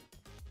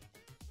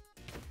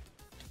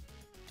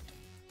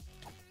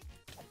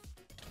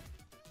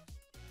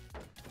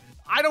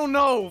 I don't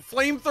know.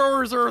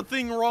 Flamethrowers are a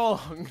thing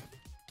wrong.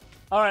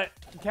 All right,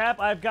 Cap,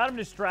 I've got him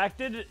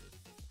distracted,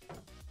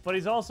 but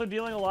he's also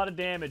dealing a lot of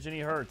damage and he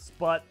hurts.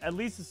 But at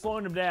least it's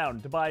slowing him down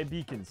to buy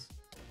beacons.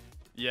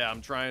 Yeah,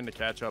 I'm trying to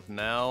catch up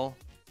now.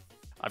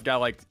 I've got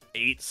like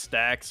 8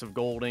 stacks of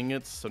gold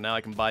ingots, so now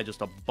I can buy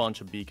just a bunch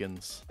of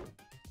beacons. Oh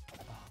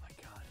my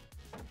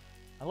God.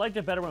 I liked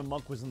it better when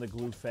Monk was in the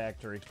glue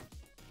factory.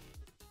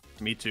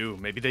 Me too.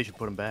 Maybe they should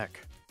put him back.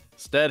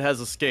 Stead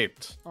has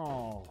escaped.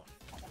 Oh,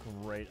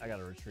 great. I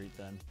gotta retreat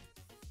then.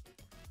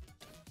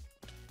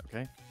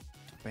 Okay.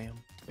 Bam,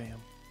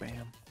 bam,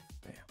 bam,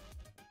 bam.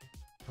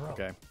 Bro.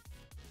 Okay.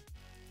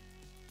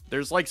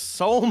 There's like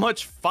so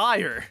much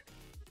fire.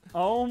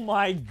 Oh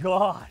my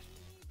God.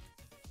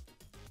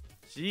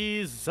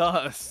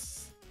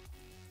 Jesus.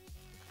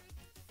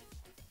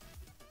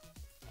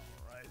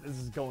 Alright, this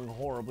is going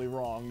horribly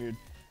wrong, dude.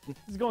 This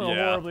is going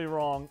horribly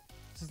wrong.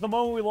 Since the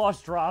moment we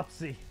lost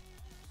Dropsy.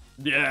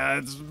 Yeah,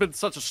 it's been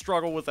such a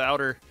struggle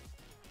without her.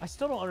 I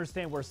still don't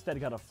understand where Stead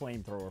got a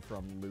flamethrower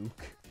from,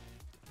 Luke.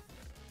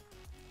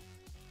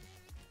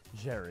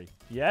 Jerry.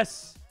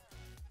 Yes?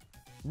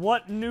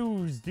 What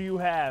news do you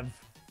have?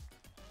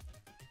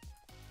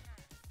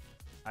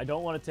 I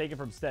don't want to take it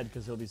from Stead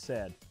because he'll be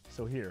sad.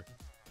 So here.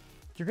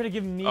 You're going to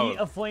give me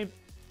a flame...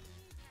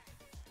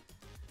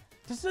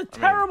 This is a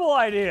terrible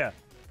idea!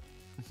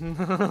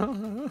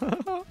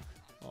 Oh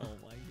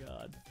my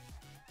God.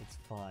 It's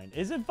fine.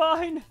 Is it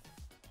fine?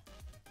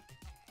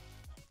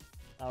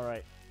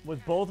 Alright.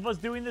 With both of us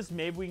doing this,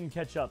 maybe we can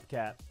catch up,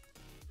 Cat.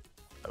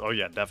 Oh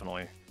yeah,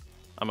 definitely.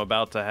 I'm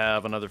about to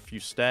have another few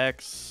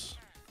stacks.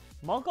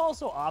 Monk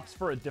also opts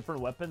for a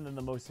different weapon than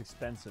the most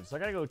expensive, so I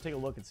gotta go take a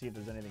look and see if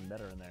there's anything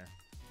better in there.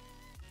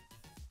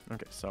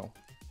 Okay, so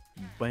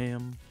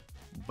bam,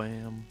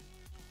 bam,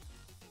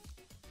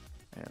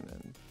 and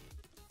then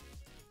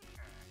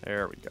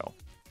there we go.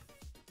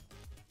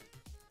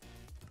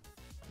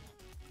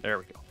 There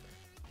we go.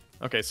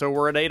 Okay, so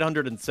we're at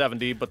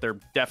 870, but they're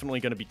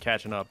definitely going to be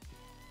catching up.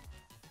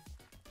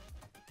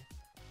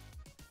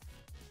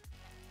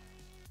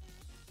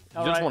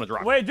 You just want to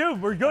drop. Wait,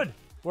 dude, we're good.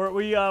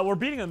 We're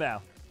beating them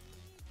now.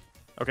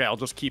 Okay, I'll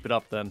just keep it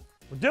up then.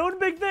 We're doing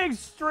big things,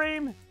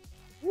 stream.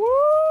 Woo!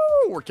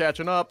 We're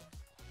catching up.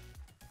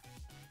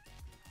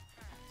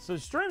 So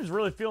stream's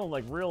really feeling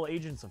like real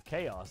Agents of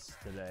Chaos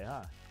today,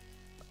 huh?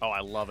 Oh, I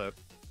love it.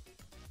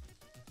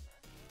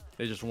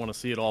 They just want to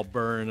see it all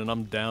burn, and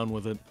I'm down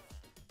with it.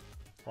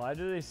 Why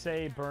do they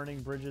say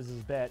burning bridges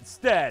is bad?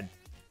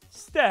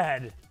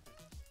 Stead!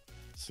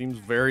 Seems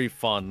very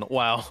fun.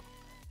 Wow.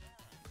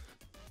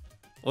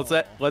 Let's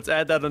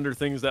add that under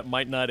things that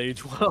might not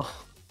age well.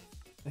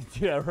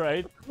 Yeah,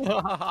 right? Oh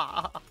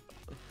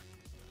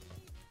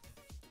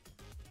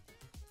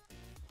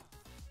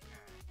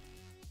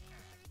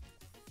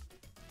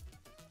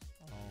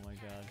my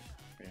gosh.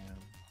 Damn.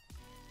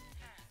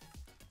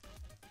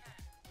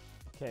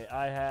 Okay,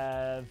 I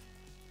have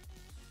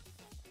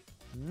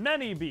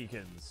many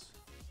beacons.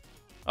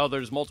 Oh,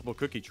 there's multiple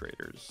cookie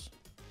traders.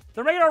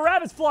 They're making our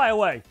rabbits fly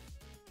away.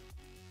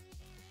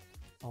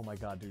 Oh my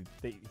god, dude.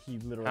 He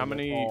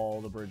literally lit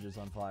all the bridges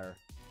on fire.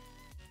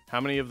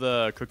 How many of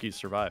the cookies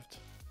survived?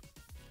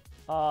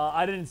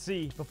 I didn't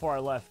see before I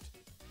left.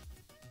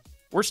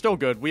 We're still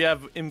good. We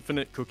have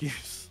infinite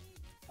cookies.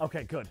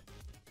 Okay, good.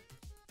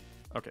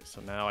 Okay,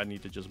 so now I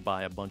need to just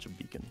buy a bunch of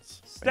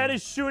beacons. Stead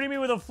is shooting me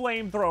with a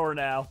flamethrower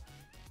now.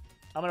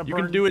 I'm gonna burn.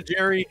 You can do it,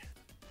 Jerry.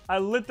 I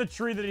lit the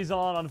tree that he's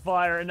on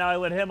fire, and now I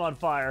lit him on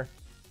fire.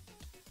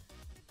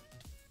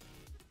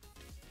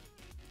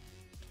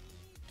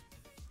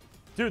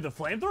 Dude, the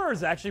flamethrower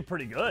is actually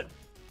pretty good.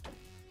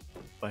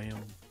 Bam,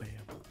 bam,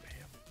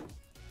 bam.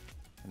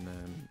 And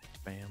then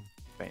bam,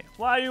 bam.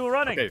 Why are you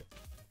running? Okay.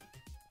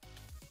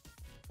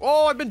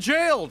 Oh, I've been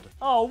jailed!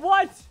 Oh,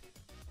 what?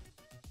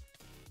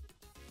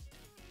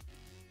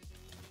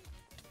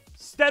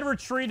 Stead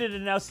retreated,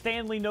 and now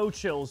Stanley No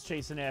Chill's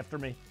chasing after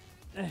me.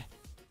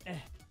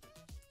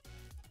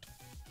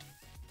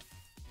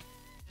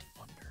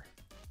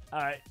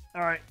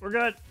 Alright, we're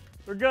good.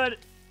 We're good.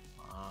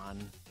 Come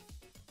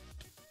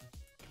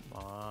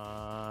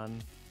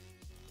on.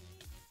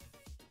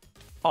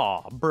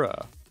 Aw,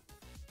 bruh.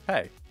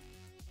 Hey.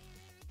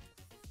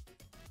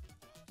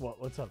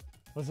 What's up?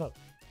 What's up?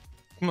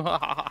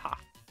 I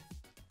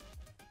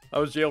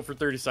was jailed for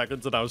 30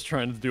 seconds and I was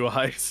trying to do a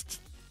heist.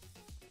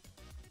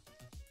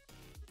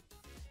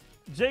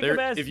 Jacob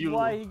asked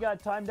why he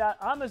got timed out.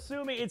 I'm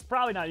assuming it's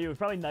probably not you. It's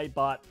probably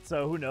Nightbot,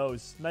 so who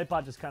knows?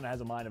 Nightbot just kind of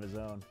has a mind of his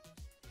own.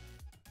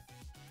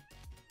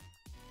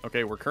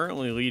 Okay, we're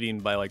currently leading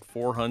by like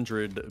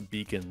 400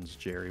 beacons,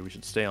 Jerry. We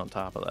should stay on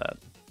top of that.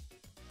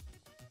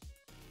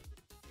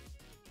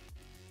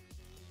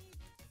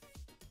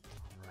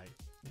 All right.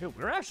 Dude,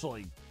 we're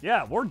actually,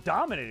 yeah, we're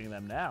dominating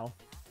them now.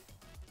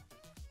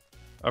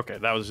 Okay,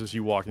 that was just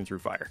you walking through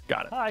fire.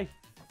 Got it. Hi.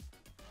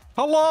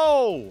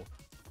 Hello!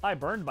 I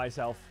burned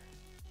myself.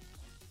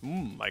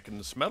 I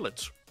can smell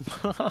it.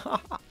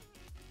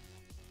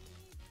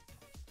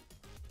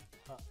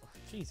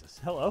 Jesus,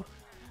 hello.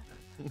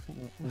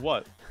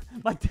 What?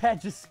 My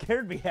dad just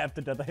scared me half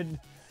to death.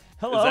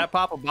 Hello? Is that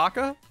Papa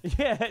Baka?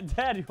 Yeah,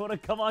 Dad, you want to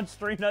come on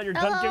stream now you're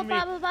Hello, done giving me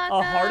Papa Baka.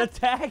 a heart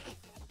attack?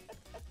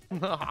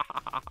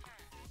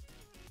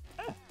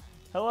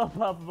 Hello,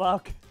 Papa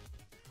Baka.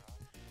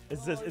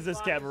 Is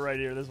this camera right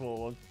here? This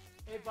one.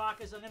 Hey,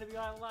 Bacchus, I'm going to be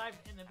on live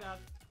in about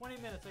 20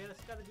 minutes. I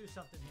just got to do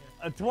something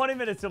here. 20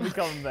 minutes, he'll be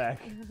coming back.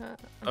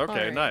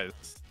 Okay, Right.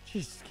 nice.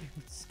 Jeez,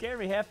 scare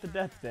me half to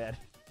death, Dad.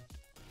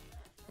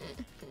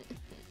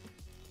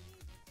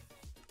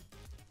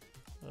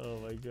 Oh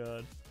my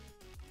god.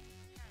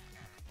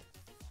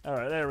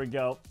 Alright, there we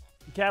go.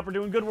 Cap, we're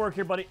doing good work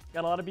here, buddy.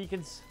 Got a lot of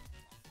beacons.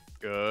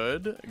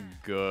 Good,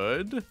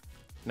 good.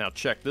 Now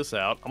check this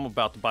out. I'm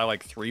about to buy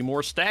like 3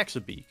 more stacks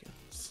of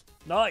beacons.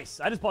 Nice.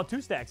 I just bought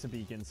 2 stacks of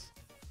beacons.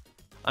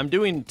 I'm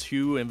doing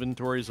 2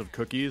 inventories of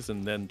cookies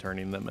and then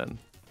turning them in.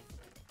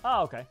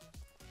 Oh, okay.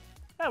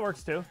 That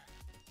works too.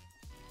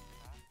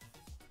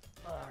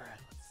 Alright,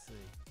 let's see.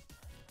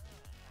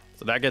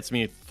 So that gets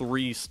me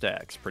 3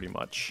 stacks pretty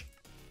much.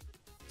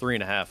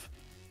 3.5.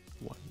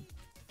 1.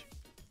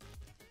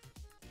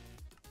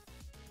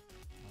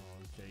 Oh,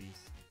 jeez.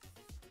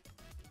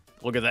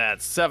 Look at that,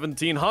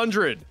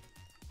 1,700.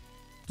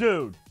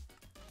 Dude.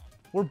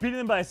 We're beating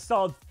them by a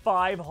solid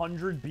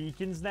 500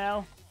 beacons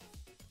now.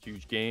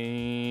 Huge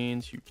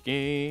gains, huge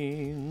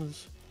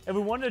gains. If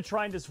we wanted to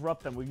try and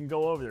disrupt them, we can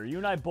go over there. You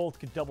and I both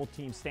could double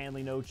team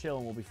Stanley No Chill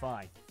and we'll be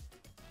fine.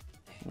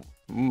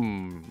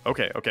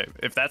 Okay.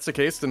 If that's the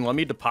case, then let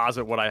me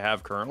deposit what I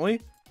have currently.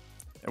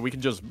 And we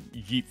can just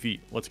yeet feet.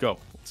 Let's go.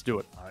 Let's do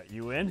it. All right,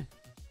 you in?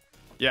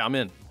 Yeah, I'm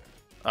in.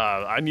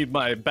 I need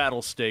my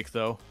battle stake,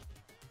 though.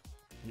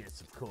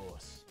 Yes, of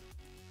course.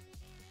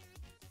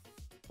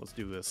 Let's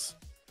do this.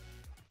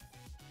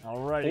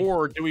 Alrighty.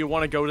 Or do we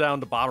want to go down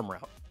to bottom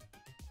route?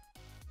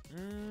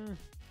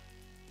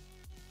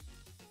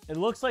 It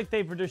looks like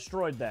they've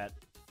destroyed that.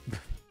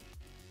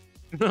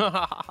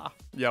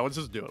 Yeah, let's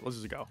just do it. Let's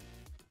just go.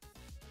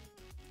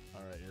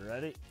 Alright, you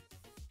ready?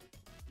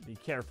 Be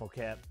careful,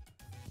 Cap.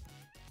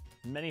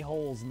 Many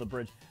holes in the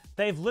bridge.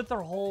 They've lit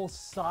their whole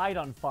side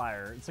on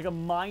fire. It's like a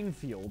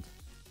minefield.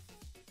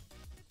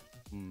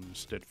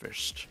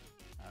 Steadfast.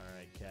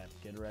 Alright, Cap,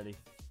 get ready.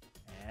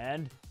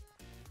 And...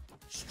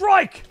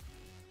 strike!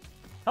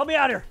 Help me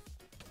out here!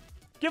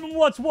 Give him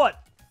what's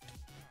what!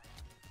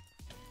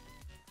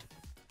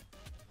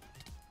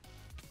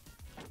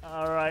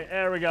 Alright,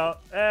 there we go.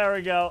 There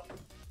we go.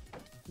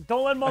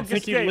 Don't let Monk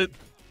escape. He lit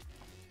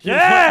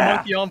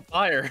Monkey on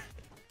fire.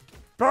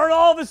 Burn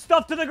all this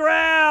stuff to the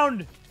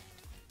ground!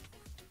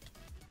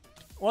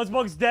 Once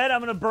Monk's dead, I'm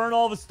gonna burn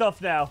all the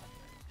stuff now.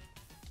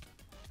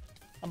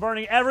 I'm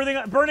burning everything.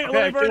 Let me burn it.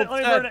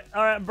 Alright,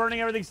 I'm burning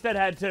everything Stead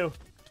had too.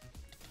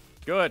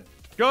 Good.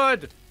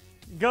 Yep.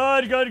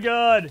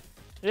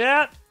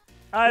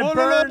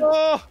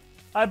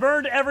 I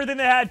burned everything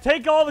they had.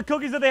 Take all the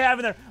cookies that they have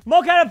in there.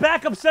 Monk had a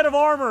backup set of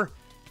armor.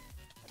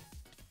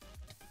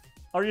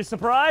 Are you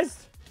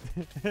surprised?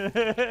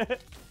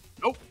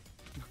 Nope.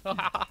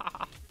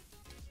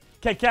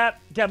 Okay,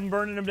 Captain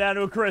burning him down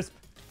to a crisp.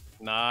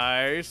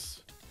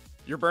 Nice.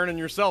 You're burning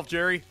yourself,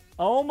 Jerry.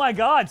 Oh my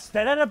God,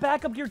 Stead had a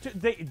backup gear too.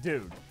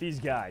 Dude, these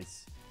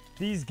guys.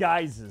 These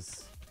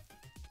guys.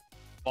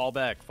 Fall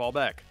back, fall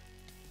back.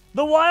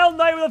 The Wild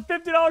Knight with a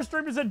 $50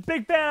 streamer said,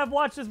 big fan, I've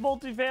watched this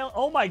multi-fail.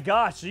 Oh my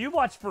gosh, so you've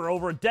watched for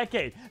over a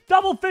decade.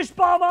 Double fish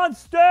bomb on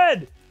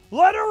Stead.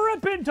 Let her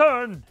rip in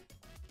turn.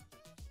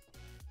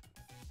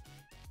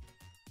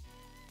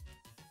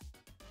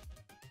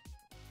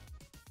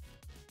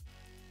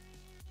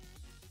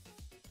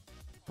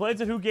 Blade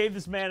said, who gave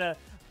this man a...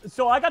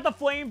 So I got the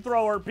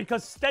flamethrower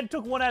because Stead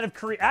took one out of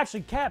Korea.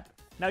 Actually, Cap,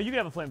 now you can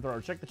have a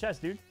flamethrower. Check the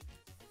chest, dude.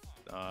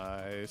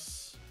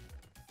 Nice.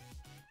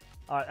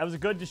 All right, that was a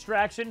good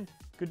distraction.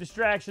 Good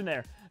distraction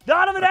there.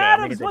 Donovan Okay,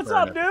 Adams, what's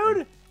up,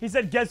 dude? He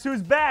said, guess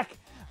who's back?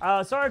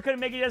 Sorry I couldn't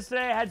make it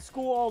yesterday. I had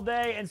school all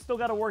day and still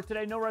got to work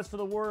today. No rest for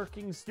the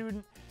working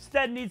student.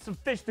 Stead needs some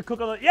fish to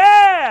cook on the...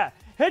 Yeah!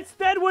 Hit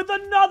Stead with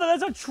another.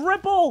 That's a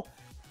triple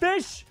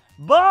fish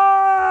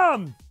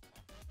bomb.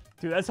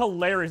 Dude, that's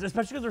hilarious,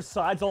 especially because their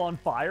sides all on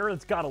fire.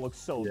 It's got to look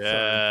so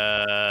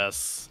absurd.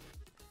 Yes.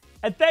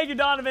 And thank you,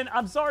 Donovan.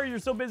 I'm sorry you're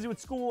so busy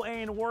with school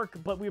and work,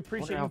 but we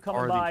appreciate you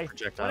coming by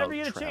whenever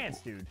you get a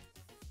chance, dude.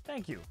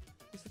 Thank you.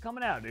 Thanks for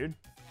coming out, dude.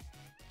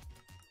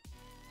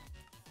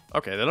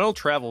 Okay, they don't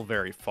travel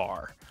very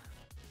far.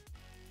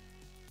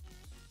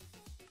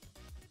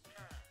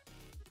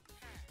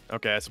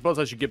 Okay, I suppose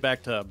I should get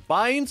back to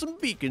buying some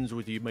beacons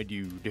with you, my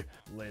dude.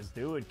 Let's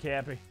do it,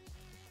 Cappy.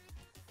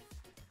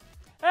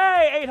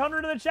 Hey,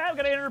 800 in the chat. We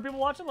got 800 people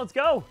watching. Let's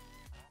go.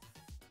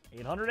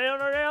 800,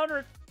 800,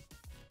 800.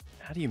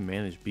 How do you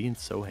manage being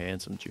so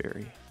handsome,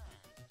 Jerry?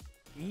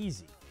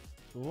 Easy.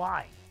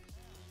 Lying.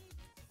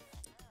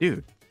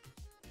 Dude,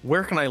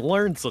 where can I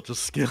learn such a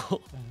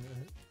skill?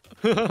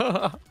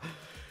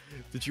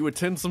 Did you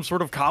attend some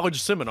sort of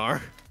college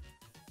seminar?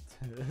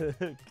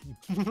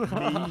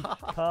 Me?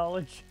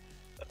 College?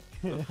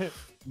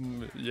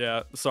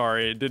 Yeah,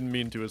 sorry. Didn't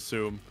mean to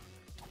assume.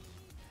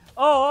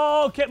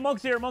 Oh,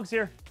 Monk's here. Monk's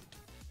here.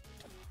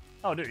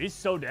 Oh, dude, he's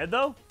so dead,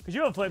 though. Because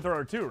you have a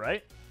flamethrower, too,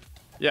 right?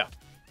 Yeah.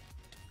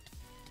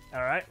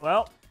 All right,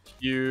 well.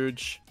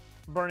 Huge.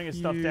 Burning his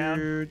stuff down.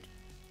 We're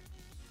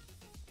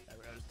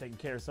just taking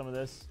care of some of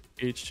this.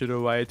 H to the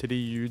Y to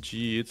the UG.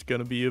 It's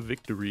gonna be a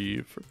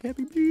victory for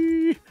Cappy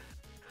B.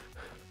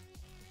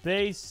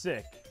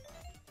 Basic.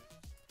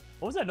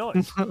 What was that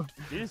noise? Did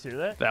you just hear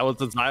that? That was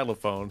the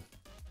xylophone.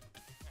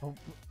 Oh,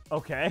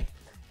 okay.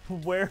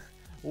 Where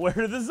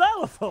did the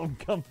xylophone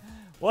come?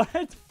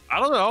 What? I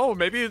don't know.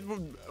 Maybe,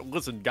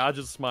 listen, God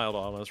just smiled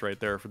on us right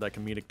there for that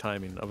comedic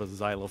timing of a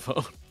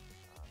xylophone.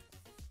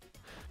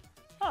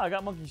 Oh, I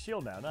got Monkey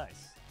Shield now.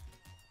 Nice.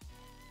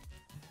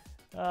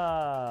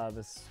 Ah,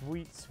 the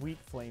sweet, sweet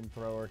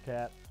flamethrower,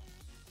 Cat.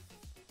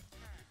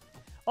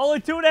 Only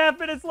 2.5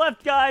 minutes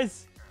left,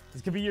 guys.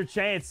 This could be your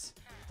chance.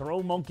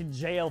 Throw Monk in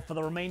jail for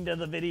the remainder of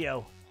the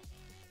video.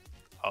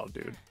 Oh,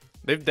 dude.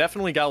 They've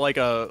definitely got like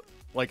a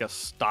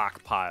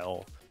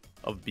stockpile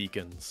of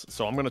beacons.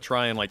 So I'm going to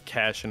try and like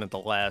cash in at the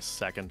last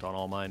second on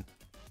all mine.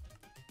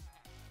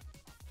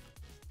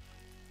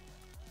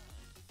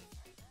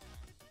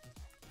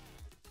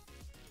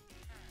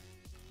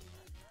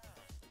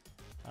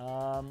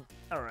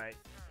 All right.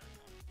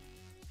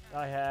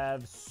 I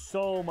have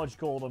so much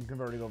gold I'm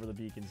converting over the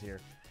beacons here.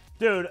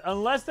 Dude,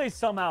 unless they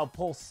somehow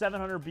pull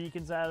 700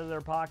 beacons out of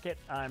their pocket,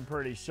 I'm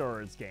pretty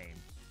sure it's game.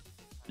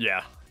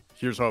 Yeah.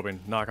 Here's hoping.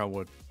 Knock on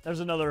wood.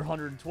 There's another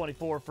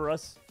 124 for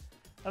us.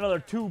 Another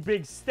 2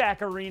 big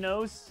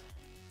stackerinos.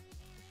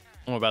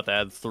 I'm about to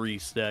add 3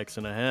 stacks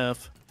and a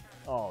half.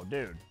 Oh,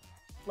 dude.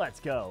 Let's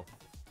go.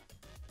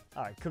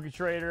 All right, Cookie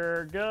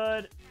Trader,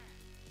 good.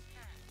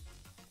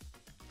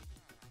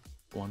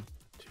 1,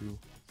 2,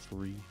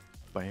 3.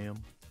 Bam.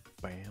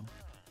 Bam.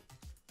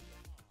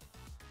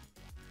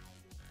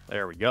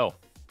 There we go.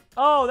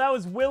 Oh, that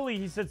was Willie.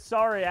 He said,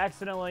 sorry, I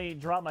accidentally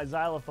dropped my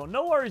xylophone.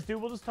 No worries, dude.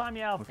 We'll just time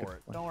you out for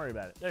it. Don't worry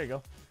about it. There you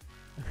go.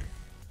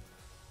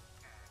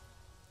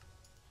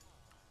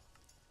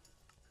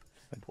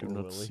 I do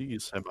not Willie. see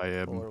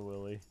Semi-Ab. Poor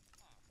Willie.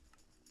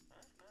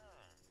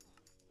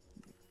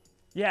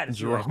 Yeah, it's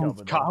Jerome,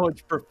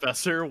 college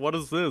professor. What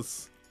is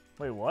this?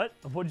 Wait, what?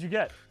 What'd you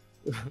get?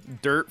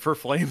 Dirt for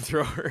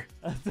flamethrower.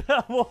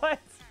 What?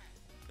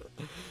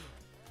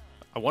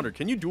 I wonder,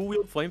 can you dual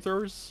wield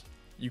flamethrowers?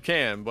 You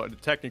can, but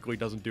it technically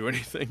doesn't do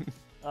anything.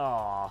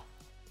 Aw.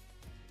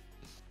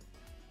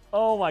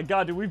 Oh my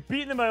god, dude, we've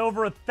beaten them by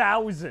over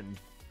 1,000.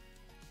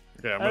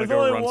 Okay, I'm There's gonna go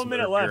only run 1 some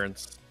minute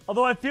interference. left.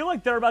 Although I feel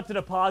like they're about to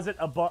deposit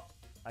a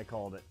I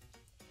called it.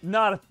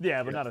 Not a,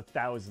 yeah, but not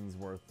 1,000's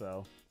worth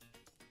though.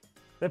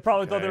 They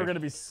probably thought they were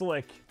gonna be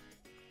slick.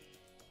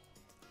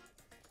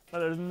 But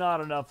there's not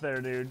enough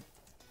there, dude.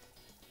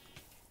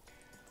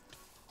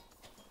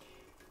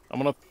 I'm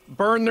gonna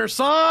burn their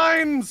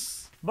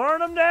signs! Burn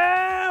them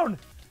down!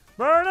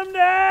 Burn them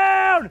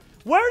down!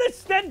 Where did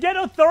Sten get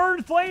a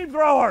 3rd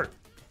flamethrower?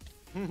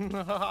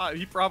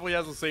 He probably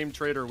has the same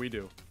trader we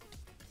do.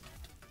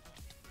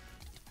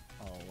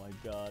 Oh my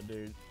god,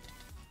 dude.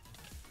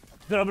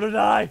 Dude, I'm gonna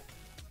die!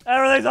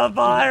 Everything's on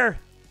fire.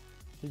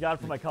 You got it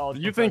from my college.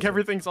 You think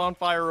everything's on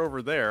fire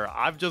over there?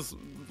 I've just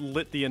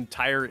lit the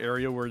entire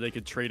area where they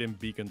could trade in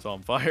beacons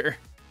on fire.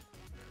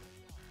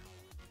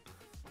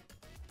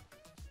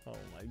 Oh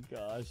my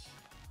gosh.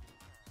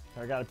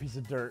 I got a piece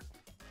of dirt.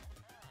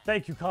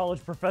 Thank you,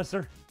 college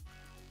professor.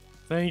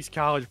 Thanks,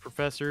 college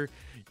professor.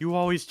 You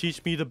always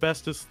teach me the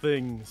bestest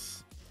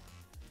things.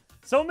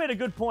 Someone made a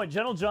good point.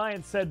 Gentle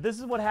Giant said, this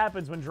is what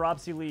happens when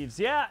Dropsy leaves.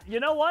 Yeah, you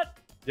know what?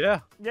 Yeah.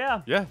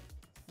 Yeah. Yeah.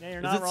 Yeah, you're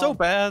Is not it wrong. so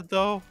bad,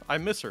 though? I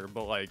miss her,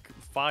 but, like,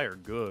 fire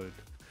good.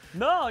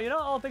 No, you know,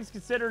 all things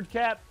considered,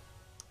 Cap.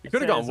 It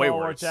could have gone way all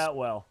worse. worked out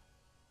well.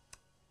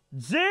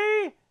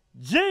 GG,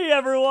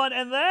 everyone.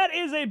 And that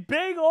is a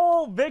big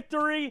old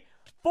victory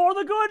for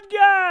the good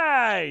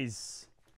guys.